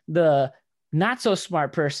even the not so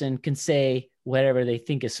smart person can say whatever they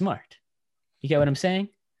think is smart. You get what I'm saying?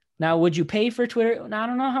 Now, would you pay for Twitter? Now, I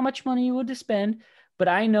don't know how much money you would spend, but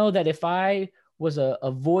I know that if I was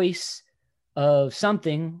a voice of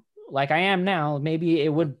something like I am now, maybe it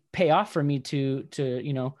would pay off for me to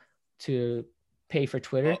pay for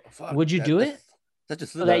Twitter. Would you do it?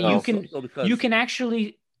 So that you can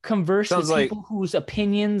actually converse with people whose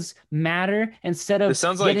opinions matter instead of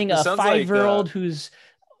getting a 5-year-old who's,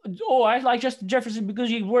 I like Justin Jefferson because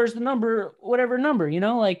he wears the number, whatever number,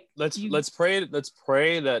 let's pray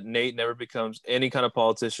that Nate never becomes any kind of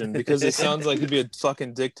politician because it sounds like he'd be a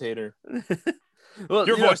fucking dictator. Well,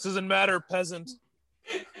 your voice doesn't matter, peasant.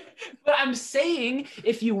 But I'm saying,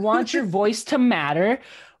 if you want your voice to matter,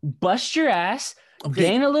 bust your ass,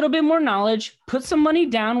 gain a little bit more knowledge, put some money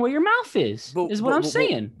down where your mouth is what I'm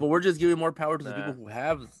saying. But we're just giving more power to the people who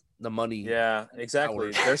have the money. Yeah,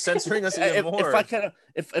 exactly. They're censoring us even more.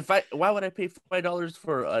 Why would I pay $5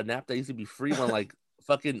 for an app that used to be free when like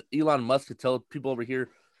fucking Elon Musk could tell people over here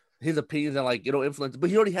his opinions and like influence?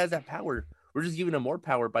 But he already has that power. We're just giving him more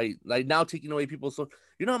power by like now taking away people. So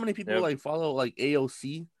you know how many people like follow like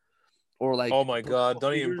AOC or like? Oh my god!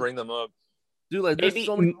 Don't even bring them up. Dude, like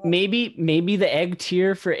maybe the egg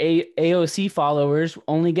tier for AOC followers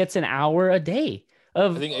only gets an hour a day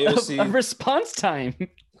of response time.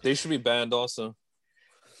 They should be banned also.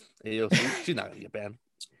 AOC, she's not gonna get banned.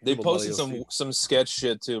 They posted some sketch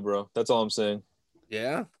shit too, bro. That's all I'm saying.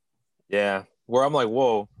 Yeah. Where I'm like,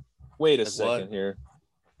 whoa, wait a second here.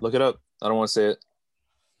 Look it up. I don't want to say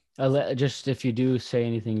it. Just if you do say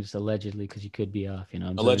anything, just allegedly, because you could be off.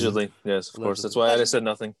 Allegedly, yes, of course. That's why I said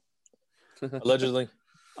nothing. Allegedly.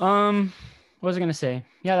 What was I gonna say?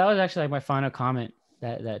 Yeah, that was actually like my final comment.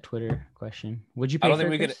 That Twitter question. Would you pay? I don't think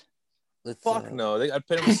we could. Fuck no. I'd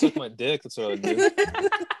pay him to suck my dick. That's what I'd do.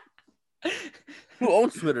 Who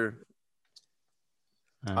owns Twitter?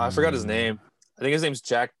 I forgot his name. I think his name's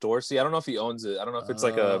Jack Dorsey. I don't know if he owns it. I don't know if it's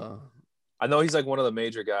like a. I know he's like one of the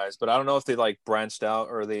major guys, but I don't know if they like branched out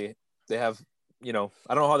or they have. I don't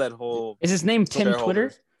know how that whole. Is his name Tim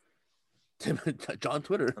Twitter? John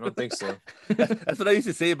Twitter. I don't think so. That's what I used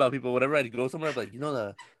to say about people. Whenever I'd go somewhere, I'm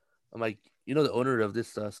like, the owner of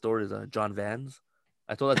this store is John Vans.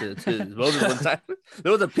 I told that to Moses one time.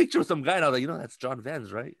 There was a picture of some guy, and I was like, that's John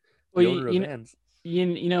Vans, right? The owner of Vans.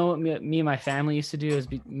 You know what me and my family used to do is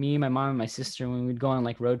me, my mom, and my sister, when we'd go on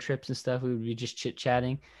like road trips and stuff, we would be just chit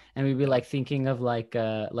chatting, and we'd be like thinking of like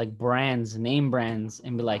brands, name brands,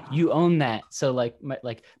 and be like, you own that. So like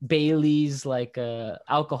Bailey's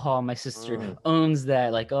alcohol, my sister owns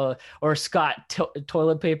that. Like or Scott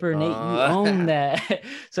toilet paper, Nate, you own that.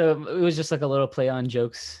 So it was just like a little play on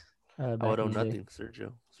jokes. I would own nothing,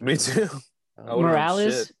 Sergio. Me too.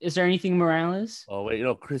 Morales? Is there anything Morales? Oh wait,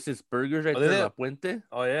 Chris's Burgers right there, La Puente.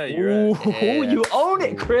 Oh yeah, you're right. Yeah. You own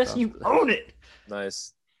it, Chris. You own it.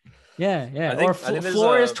 Nice. Yeah. Or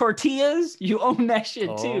Flores Tortillas. You own that shit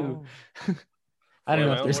too. I don't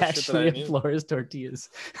know if there's actually a Flores Tortillas.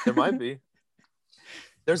 There might be.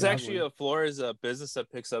 There's actually a Flores business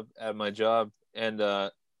that picks up at my job, and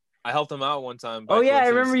I helped him out one time. Oh yeah, I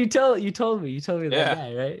remember you told me that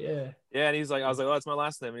guy, right? Yeah. Yeah, and I was like, oh, that's my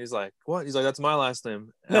last name. And he's like, what? He's like, that's my last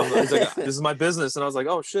name. He's like, this is my business. And I was like,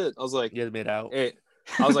 oh shit. I was like, you made out. Hey,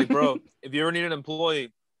 I was like, bro, if you ever need an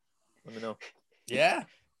employee, let me know. Yeah.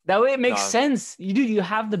 That way it makes sense. You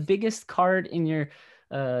have the biggest card in your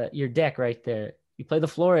deck right there. You play the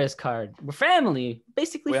Flores card. We're family,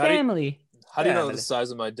 basically family. How do you know the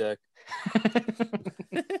size of my deck?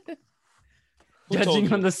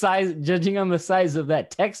 Judging on the size of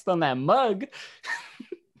that text on that mug.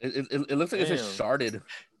 It looks like it says sharded.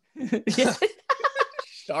 Yeah.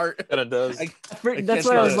 Shard. And it does. That's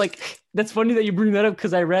what I was like. That's funny that you bring that up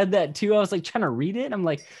because I read that too. I was like trying to read it. I'm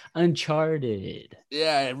like, Uncharted.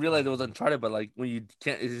 Yeah, I realized it was Uncharted, but like when you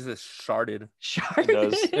can't, it just says sharded.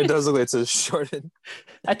 Sharded. It does look like it says sharded.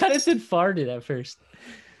 I thought it said farted at first.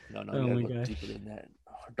 No, oh my gosh. Deeper than that.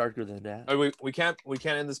 Darker than that. We can't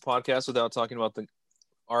end this podcast without talking about the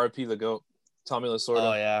RIP the GOAT, Tommy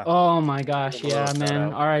Lasorda. Oh yeah. Oh my gosh, yeah,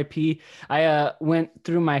 man. RIP. I went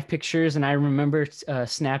through my pictures and I remember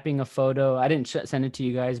snapping a photo. I didn't send it to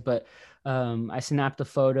you guys, but I snapped a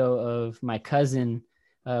photo of my cousin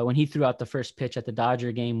when he threw out the first pitch at the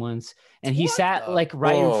Dodger game once, and he sat like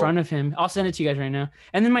right in front of him. I'll send it to you guys right now.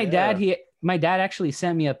 And then my dad actually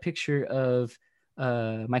sent me a picture of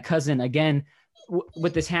my cousin again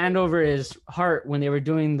with his hand over his heart when they were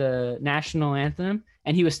doing the national anthem,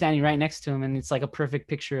 and he was standing right next to him, and it's like a perfect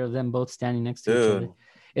picture of them both standing next to each other.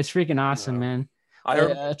 It's freaking awesome, man. I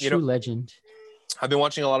heard a true legend. I've been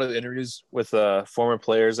watching a lot of interviews with former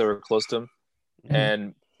players that were close to him,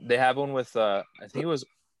 and they have one with I think it was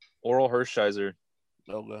Oral Hershiser.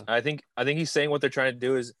 Okay. I think he's saying what they're trying to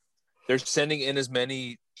do is they're sending in as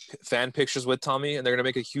many fan pictures with Tommy, and they're gonna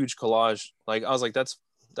make a huge collage. Like I was like, that's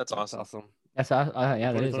awesome. That's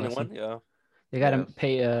yeah, that is awesome. Yeah, they got to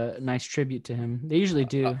pay a nice tribute to him. They usually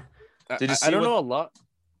do. Did you see? I don't know a lot.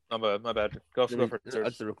 Oh, my bad. Go for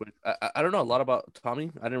it. Real quick. I don't know a lot about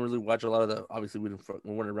Tommy. I didn't really watch a lot of the. Obviously, we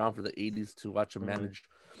weren't around for the '80s to watch him manage.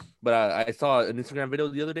 But I saw an Instagram video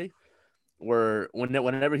the other day where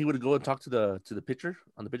whenever he would go and talk to the pitcher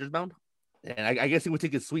on the pitcher's mound, and I guess he would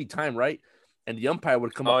take his sweet time, right? and the umpire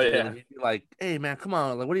would come up to him and he'd be like, "Hey man, come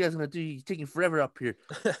on! Like, what are you guys gonna do? You're taking forever up here."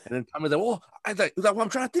 And then Tommy's like, "Well, well, I'm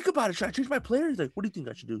trying to think about it. Should I change my player?" He's like, "What do you think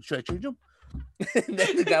I should do? Should I change him?" And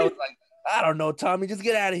then the guy was like, "I don't know, Tommy. Just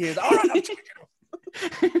get out of here." He's like, "All right, I'm changing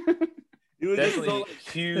him." He was Definitely so,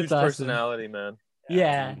 huge awesome. personality, man.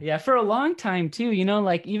 Yeah, for a long time too, you know,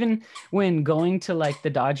 like even when going to like the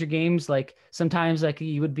Dodger games, like sometimes like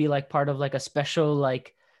you would be like part of like a special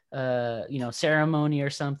like you know, ceremony or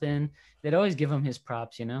something. They'd always give him his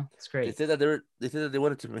props, you know. It's great. They said that they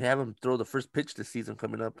wanted to have him throw the first pitch this season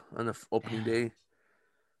coming up on the opening day.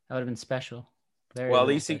 That would have been special. Well, at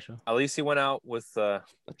least he went out with a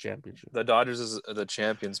championship. The Dodgers as the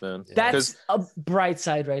champions, man. That's a bright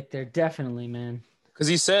side right there, definitely, man. Because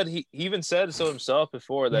he even said so himself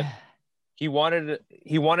before that he wanted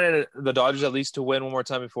the Dodgers at least to win one more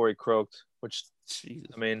time before he croaked. Which,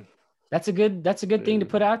 I mean, that's a good thing to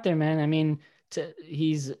put out there, man. I mean,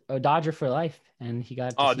 he's a Dodger for life, and he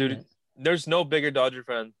got. There's no bigger Dodger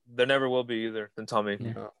fan. There never will be either than Tommy.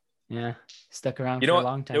 Yeah. Stuck around for a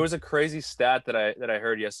long time. There was a crazy stat that I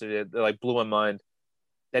heard yesterday that like blew my mind.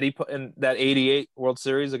 That he put in that '88 World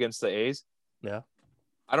Series against the A's. Yeah.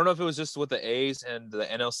 I don't know if it was just with the A's and the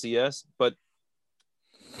NLCS, but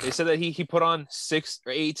they said that he put on 6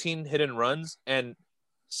 or 18 hidden runs, and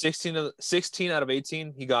 16 out of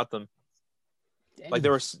 18 he got them. Dang. Like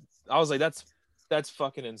I was like, that's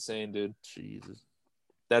fucking insane, dude. Jesus,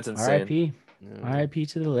 that's insane. R.I.P. Yeah. R.I.P.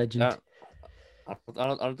 to the legend. Yeah. I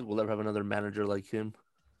don't think we'll ever have another manager like him.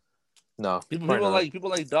 No, people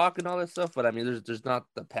like Doc and all that stuff, but I mean, there's not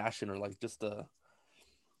the passion or like just the.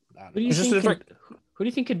 Who do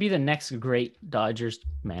you think could be the next great Dodgers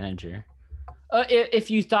manager?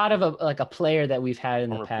 If you thought of a player that we've had in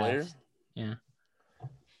the past, player? Yeah.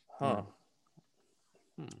 Huh.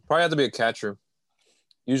 Probably have to be a catcher.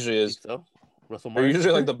 Usually is. So? Russell Martin.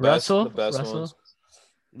 Usually like the best ones.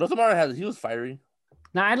 Russell Martin he was fiery.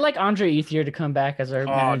 Now I'd like Andre Ethier to come back as our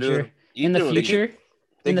manager in the future.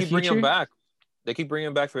 They keep bringing him back. They keep bringing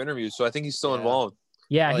him back for interviews, so I think he's still involved.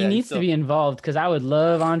 Yeah, he needs to be involved because I would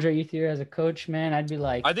love Andre Ethier as a coach, man. I'd be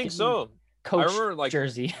like, I think so. Coach I remember, like,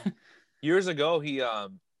 jersey. Years ago,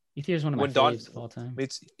 Ethier's one of my faves of all time.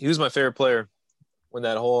 He was my favorite player when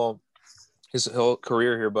his whole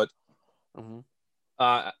career here. But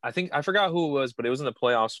I think I forgot who it was, but it was in the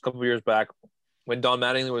playoffs a couple of years back when Don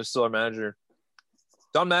Mattingly was still our manager.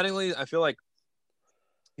 Don Mattingly, I feel like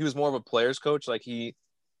he was more of a player's coach. Like he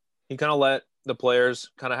kind of let the players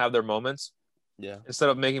kind of have their moments. Yeah. Instead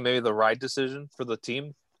of making maybe the right decision for the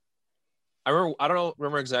team. I don't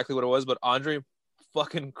remember exactly what it was, but Andre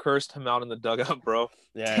fucking cursed him out in the dugout, bro.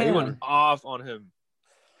 Yeah. He went off on him.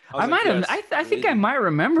 I think I might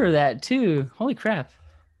remember that too. Holy crap.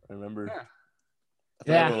 I remember.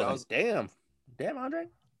 Yeah. I was damn, Andre.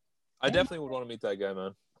 I definitely would want to meet that guy,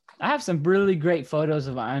 man. I have some really great photos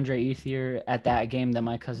of Andre Ethier at that game that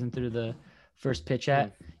my cousin threw the first pitch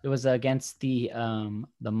at. It was against the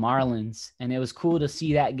Marlins, and it was cool to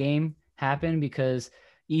see that game happen because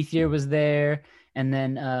Ethier was there, and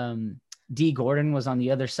then D. Gordon was on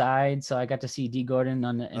the other side, so I got to see D. Gordon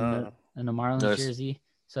in the Marlins jersey.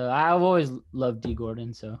 So I've always loved D.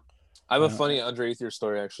 Gordon. So I have a funny Andre Ethier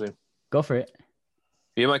story, actually. Go for it.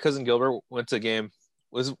 Me and my cousin Gilbert went to a game.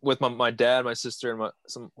 It was with my dad, my sister, and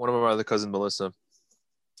one of my other cousin Melissa.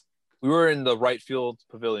 We were in the right field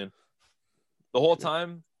pavilion. The whole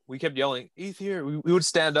time we kept yelling, Ethier. We would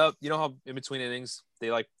stand up. You know how in between innings they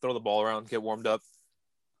like throw the ball around, get warmed up.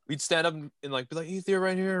 We'd stand up and like be like, Ethier,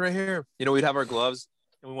 right here, right here. You know, we'd have our gloves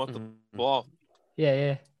and we want the ball.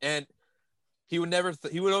 Yeah. And he would never.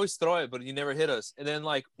 He would always throw it, but he never hit us. And then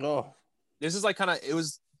like, this is like kind of. It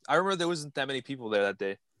was. I remember there wasn't that many people there that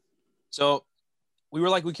day, so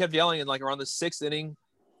we kept yelling, and like around the 6th inning,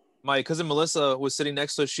 my cousin Melissa was sitting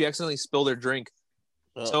next to us. She accidentally spilled her drink.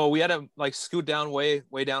 So we had to like scoot down way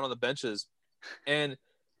down on the benches. And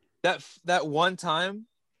that one time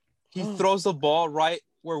he throws the ball right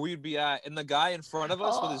where we'd be at. And the guy in front of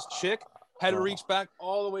us with his chick had to reach back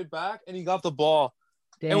all the way back and he got the ball.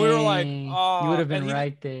 Dang. And we were like, oh, you would have been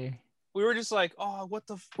right there. We were just like, oh,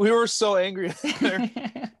 we were so angry. We're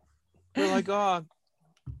like, oh,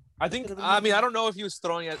 I don't know if he was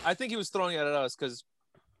throwing it. I think he was throwing it at us because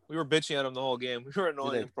we were bitching at him the whole game. We were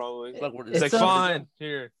annoying him probably. It's like, fine,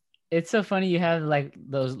 here. It's so funny you have like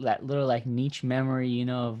that little like niche memory, you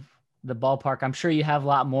know, of the ballpark. I'm sure you have a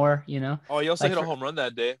lot more, you know. Oh, you also hit a home run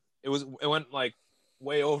that day. It went like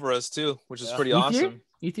way over us too, which is pretty awesome.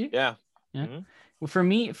 Ethier? Yeah. Mm-hmm. Well, for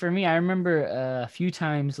me, I remember a few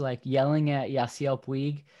times like yelling at Yasiel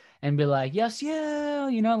Puig and be like, yes, yeah,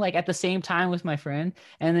 like at the same time with my friend.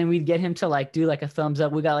 And then we'd get him to like do like a thumbs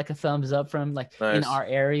up. We got like a thumbs up from like in our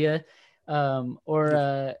area.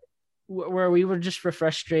 Where we were just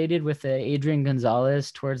frustrated with Adrian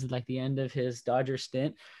Gonzalez towards like the end of his Dodger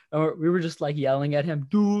stint. Or we were just like yelling at him,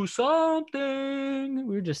 do something.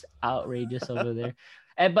 We were just outrageous over there.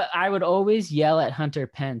 But I would always yell at Hunter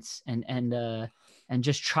Pence and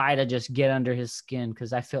just try to just get under his skin,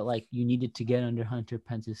 because I felt like you needed to get under Hunter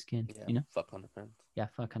Pence's skin. Yeah, fuck Hunter Pence. Yeah,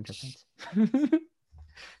 fuck Hunter Pence.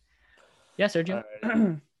 Yeah, Sergio.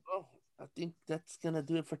 Well, I think that's gonna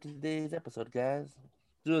do it for today's episode, guys.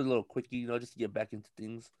 Do a little quickie, just to get back into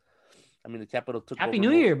things. I mean, the Capitol took Happy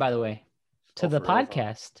New Year, by the way, to the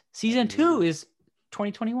podcast. Season 2 is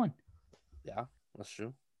 2021. Yeah, that's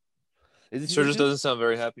true. Sure just doesn't sound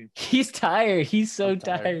very happy. He's tired. He's so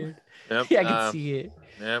tired. Yep. Yeah, I can see it.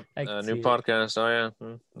 Yep. New podcast. Oh,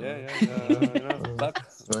 yeah. Fuck.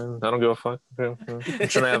 I don't give a fuck. I'm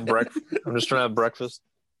just trying to have breakfast.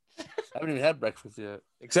 I haven't even had breakfast yet.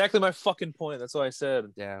 Exactly my fucking point. That's what I said.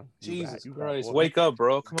 Yeah. Jesus Christ. Wake up,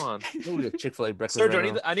 bro. Come on. We'll get Chick-fil-A breakfast.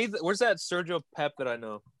 Sergio, I need where's that Sergio Pep that I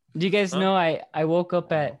know? Do you guys know I woke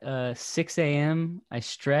up at 6 a.m. I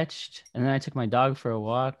stretched, and then I took my dog for a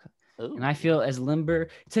walk. Ooh. And I feel as limber.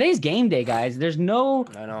 Today's game day, guys. There's no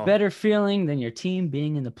better feeling than your team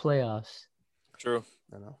being in the playoffs. True.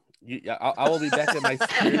 I know. I will be back at my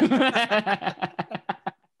spirit.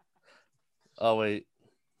 Oh, wait.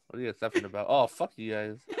 What are you talking about? Oh, fuck you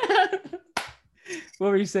guys. What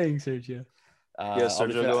were you saying, Sergio? Yes,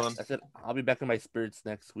 Sergio, go on. I said I'll be back in my spirits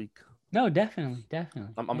next week. No, definitely.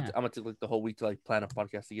 I'm gonna take like the whole week to like plan a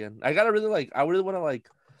podcast again. I really want to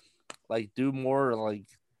like do more like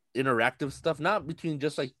interactive stuff, not between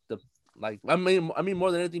just like I mean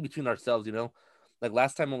more than anything between ourselves, like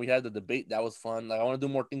last time when we had the debate, that was fun. Like I want to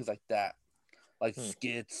do more things like that, like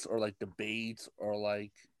skits or like debates or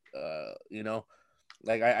like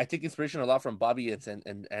like I take inspiration a lot from Bobby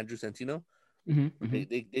and Andrew Santino.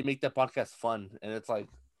 They make that podcast fun, and it's like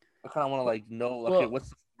I kind of want to like know what's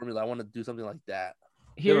the formula. I want to do something like that.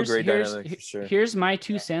 Here's my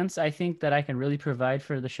 2 cents. I think that I can really provide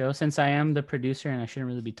for the show, since I am the producer and I shouldn't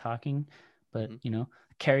really be talking, but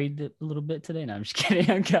carried it a little bit today. No, I'm just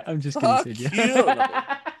kidding. I'm just kidding.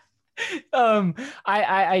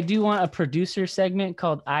 I do want a producer segment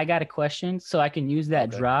called I Got a Question, so I can use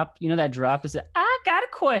that drop. That drop is I got a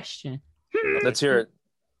question. Let's hear it.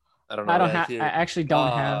 I don't know. I actually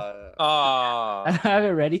don't have. I don't have it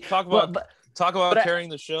ready. Talk about carrying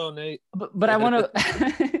the show, Nate. But I want to,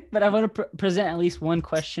 but I want to present at least one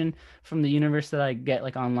question from the universe that I get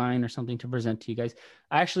like online or something to present to you guys.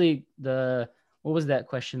 What was that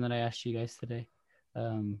question that I asked you guys today?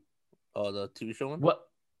 The TV show one. What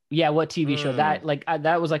TV show that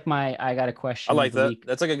that was like my I got a question. I like that.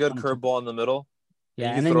 That's like a good curveball in the middle.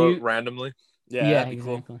 Yeah, and then throw it randomly. Yeah,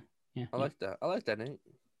 exactly. Cool. Yeah, I like that, Nate.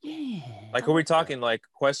 Yeah. Like, are we talking like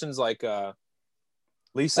questions like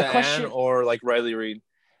Lisa Ann or like Riley Reid?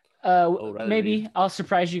 Maybe I'll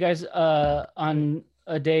surprise you guys on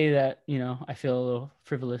a day that I feel a little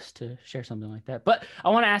frivolous to share something like that. But I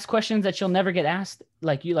want to ask questions that you'll never get asked.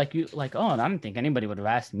 Like oh, I don't think anybody would have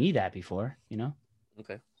asked me that before.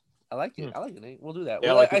 Okay, I like it. I like it, Nate. We'll do that.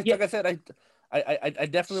 Yeah, well, like I said, I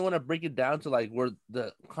definitely want to break it down to like where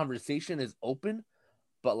the conversation is open,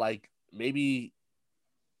 but like maybe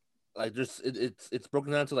like just it's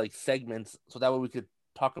broken down to like segments, so that way we could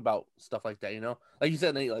talk about stuff like that. Like you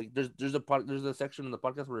said, Nate, like there's a section in the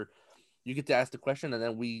podcast where you get to ask the question, and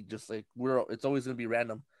then we just like it's always gonna be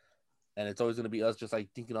random, and it's always gonna be us just like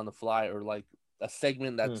thinking on the fly, or like a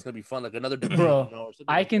segment that's gonna be fun, like another debate. Bro,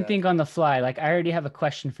 I can think on the fly. Like I already have a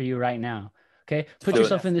question for you right now. Okay, put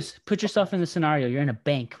yourself in the scenario. You're in a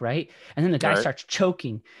bank, right? And then the guy starts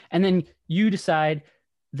choking, and then you decide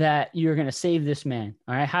that you're gonna save this man.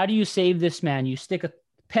 All right, how do you save this man? You stick a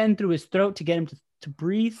pen through his throat to get him to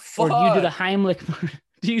breathe, or do you do the Heimlich?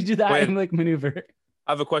 Do you do the Heimlich maneuver?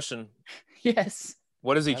 I have a question. Yes.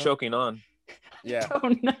 What is he choking on? Yeah. I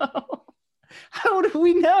don't know. How do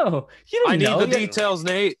we know? You don't know. I need the details,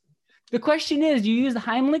 Nate. The question is, do you use the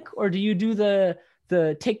Heimlich, or do you do the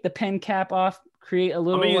take the pen cap off, create a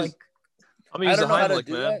little I'm gonna use the Heimlich,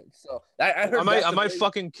 man. That, so I might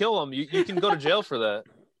fucking kill him. You can go to jail for that.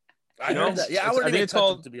 I heard that. Yeah, I think it's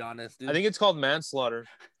called, to be honest, dude. I think it's called manslaughter.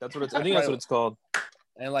 That's what it's. I think that's what it's called.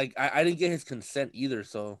 And like, I didn't get his consent either,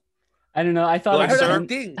 so I don't know. I thought Like, I heard sir? that's the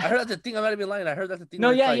thing. I heard that's the thing. I'm not even lying. I heard that's the thing. No,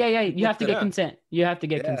 where it's yeah, like, yeah, yeah. You have to get Yeah. consent. You have to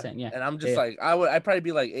get consent. Yeah. And I'm just Yeah. like, I'd probably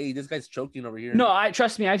be like, hey, this guy's choking over here. No, I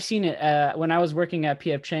trust me. I've seen it. When I was working at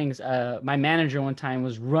PF Chang's, my manager one time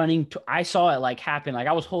was running. I saw it like happen. Like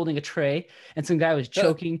I was holding a tray, and some guy was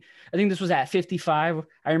choking. I think this was at 55.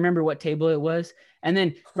 I remember what table it was. And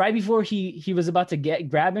then right before he was about to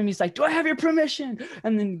grab him, he's like, "Do I have your permission?"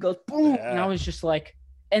 And then goes boom. And I was just like,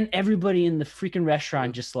 and everybody in the freaking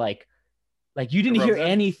restaurant just like you didn't hear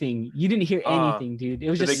anything. You didn't hear anything, dude. It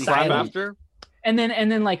was just silent. After? And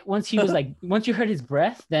then like once he was like once you heard his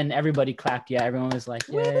breath, then everybody clapped. Yeah, everyone was like,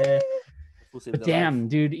 yeah. But damn,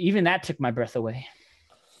 dude, even that took my breath away.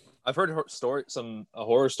 I've heard a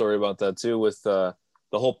horror story about that too, with the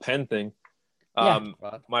whole pen thing.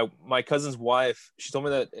 My cousin's wife, she told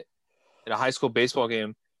me that in a high school baseball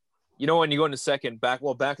game, you know, when you go into second, back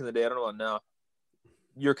in the day, I don't know about now,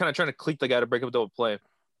 you're kind of trying to cleat the guy to break up the play.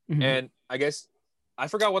 Mm-hmm. And I guess I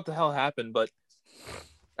forgot what the hell happened, but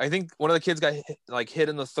I think one of the kids got hit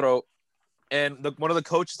in the throat, and one of the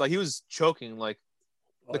coaches, like, he was choking. Like,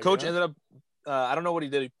 the coach ended up, I don't know what he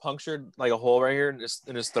did. He punctured like a hole right here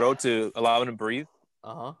in his throat to allow him to breathe.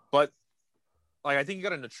 But like, I think he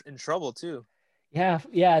got in trouble too. Yeah.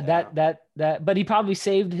 That. But he probably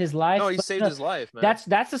saved his life. No, he saved his life, man. That's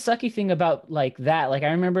the sucky thing about like that. Like,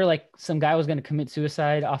 I remember like some guy was going to commit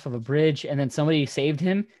suicide off of a bridge, and then somebody saved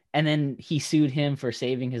him, and then he sued him for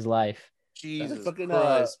saving his life. Jesus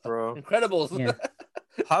Christ, bro! Incredibles. Yeah.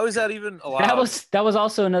 How is that even allowed? That was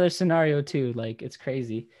also another scenario too. Like, it's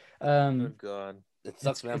crazy. Oh God, it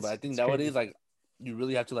sucks, man. But I think nowadays, like, you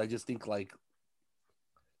really have to like just think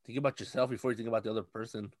about yourself before you think about the other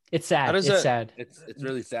person. It's sad. Sad. It's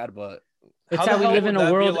really sad, but it's how we live in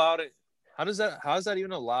a world. How is that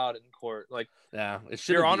even allowed in court? Like, yeah,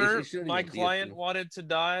 Your Honor, my client wanted to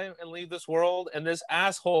die and leave this world, and this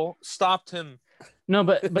asshole stopped him. No,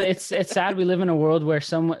 but it's sad we live in a world where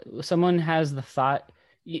someone has the thought.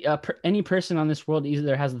 Any person on this world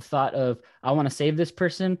either has the thought of, I want to save this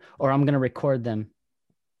person, or I'm going to record them.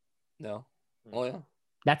 No. Oh yeah.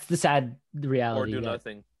 That's the sad reality. Or do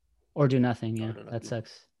nothing. Or do nothing. Yeah, that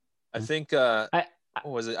sucks. I think. What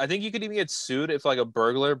was it? I think you could even get sued if like a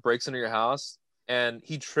burglar breaks into your house and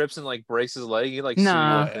he trips and like breaks his leg. He like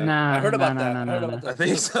nah. I heard about that. I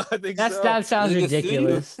think so. That sounds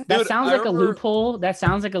ridiculous. That sounds like a loophole. That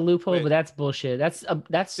sounds like a loophole, but that's bullshit.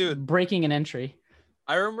 That's breaking an entry.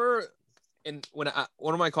 I remember one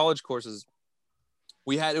of my college courses,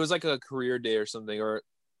 it was like a career day or something, or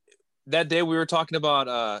that day we were talking about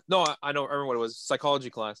I remember what it was, psychology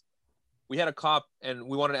class. We had a cop and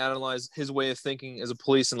we wanted to analyze his way of thinking as a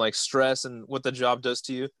police and like stress and what the job does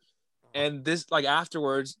to you. And this, like,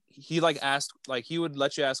 afterwards, he like asked, like, he would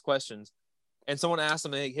let you ask questions, and someone asked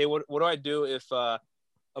him, hey, what do I do if a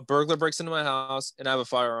burglar breaks into my house and I have a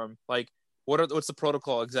firearm? Like, what's the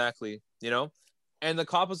protocol exactly? You know? And the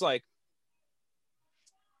cop was like,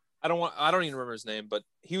 I don't even remember his name, but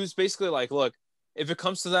he was basically like, look, if it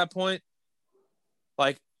comes to that point,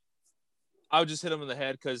 like, I would just hit him in the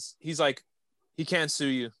head, because he's like, he can't sue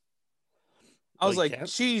you. I was like,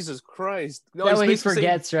 Jesus Christ. No, that way he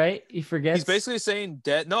forgets, right? He forgets. He's basically saying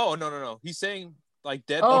dead. No. He's saying like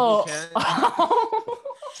dead people can't.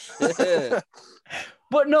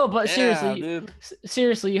 But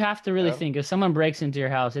seriously, you have to really think, if someone breaks into your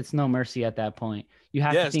house, it's no mercy at that point. You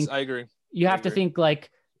have to think. I agree. You have to think like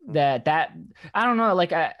that I don't know,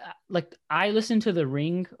 like I listen to the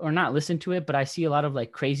Ring, or not listen to it, but I see a lot of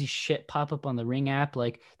like crazy shit pop up on the Ring app.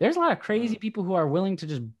 Like, there's a lot of crazy people who are willing to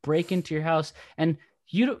just break into your house, and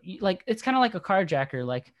like, it's kind of like a carjacker.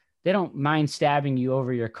 Like, they don't mind stabbing you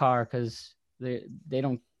over your car because they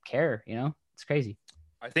don't care, you know? It's crazy.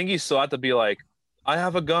 I think you still have to be like, I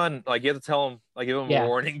have a gun. Like, you have to tell them, like, give them a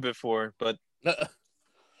warning before, but I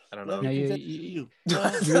don't know. No, you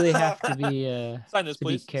really have to be sign this,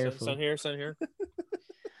 please. Be careful. Sign here.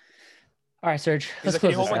 All right, Serge. Can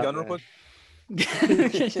you hold my gun real quick?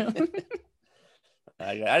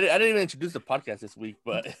 I didn't even introduce the podcast this week,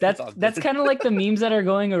 but that's kind of like the memes that are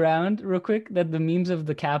going around real quick. That the memes of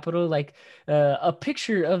the Capitol, like a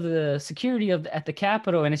picture of the security at the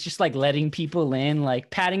Capitol, and it's just like letting people in, like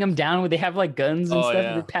patting them down where they have like guns and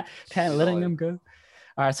stuff, letting them go.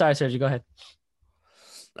 All right, sorry, Serge, go ahead.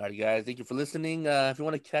 All right, guys, thank you for listening. If you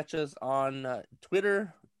want to catch us on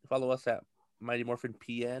Twitter, follow us at Mighty Morphin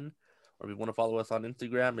PN, or if you want to follow us on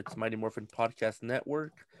Instagram, it's Mighty Morphin Podcast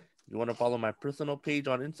Network. If you want to follow my personal page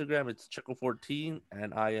on Instagram, it's Checo14,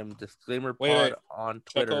 and I am Disclaimer Pod on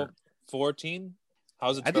Twitter. Checo14?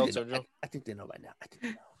 How's it spelled, Sergio? I think they know by now.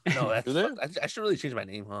 No, do they? I should really change my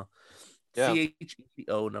name, huh? Yeah.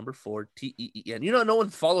 CHECO number 4 TEEN. You know, no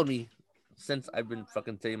one's followed me since I've been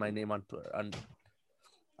fucking saying my name on Twitter, on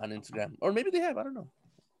Instagram, or maybe they have. I don't know.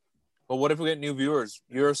 Well, what if we get new viewers?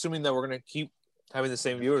 You're assuming that we're gonna keep having the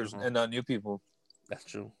same viewers and not new people. That's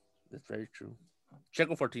true. That's very true.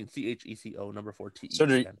 Checo 14, CHECO number 14. So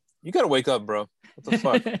you gotta wake up, bro. What the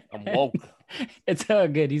fuck? I'm woke. It's all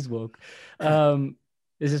good. He's woke.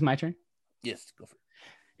 Is this my turn? Yes, go for it.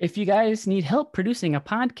 If you guys need help producing a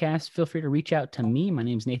podcast, feel free to reach out to me. My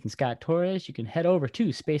name is Nathan Scott Torres. You can head over to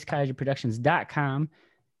spacekaijuproductions.com. You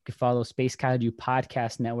can follow Space Kaiju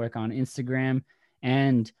Podcast Network on Instagram,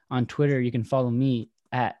 and on Twitter, you can follow me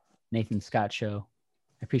at Nathan Scott Show.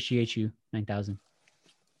 I appreciate you. 9,000.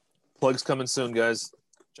 Plugs coming soon, guys.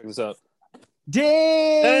 Check this out.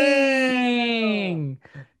 Dang!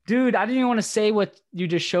 Dude, I didn't even want to say what you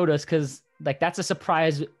just showed us because like that's a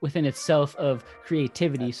surprise within itself of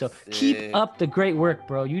creativity. So keep up the great work,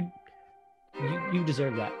 bro. You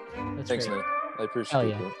deserve that. That's Thanks, great. man. I appreciate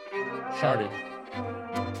it. Hell yeah.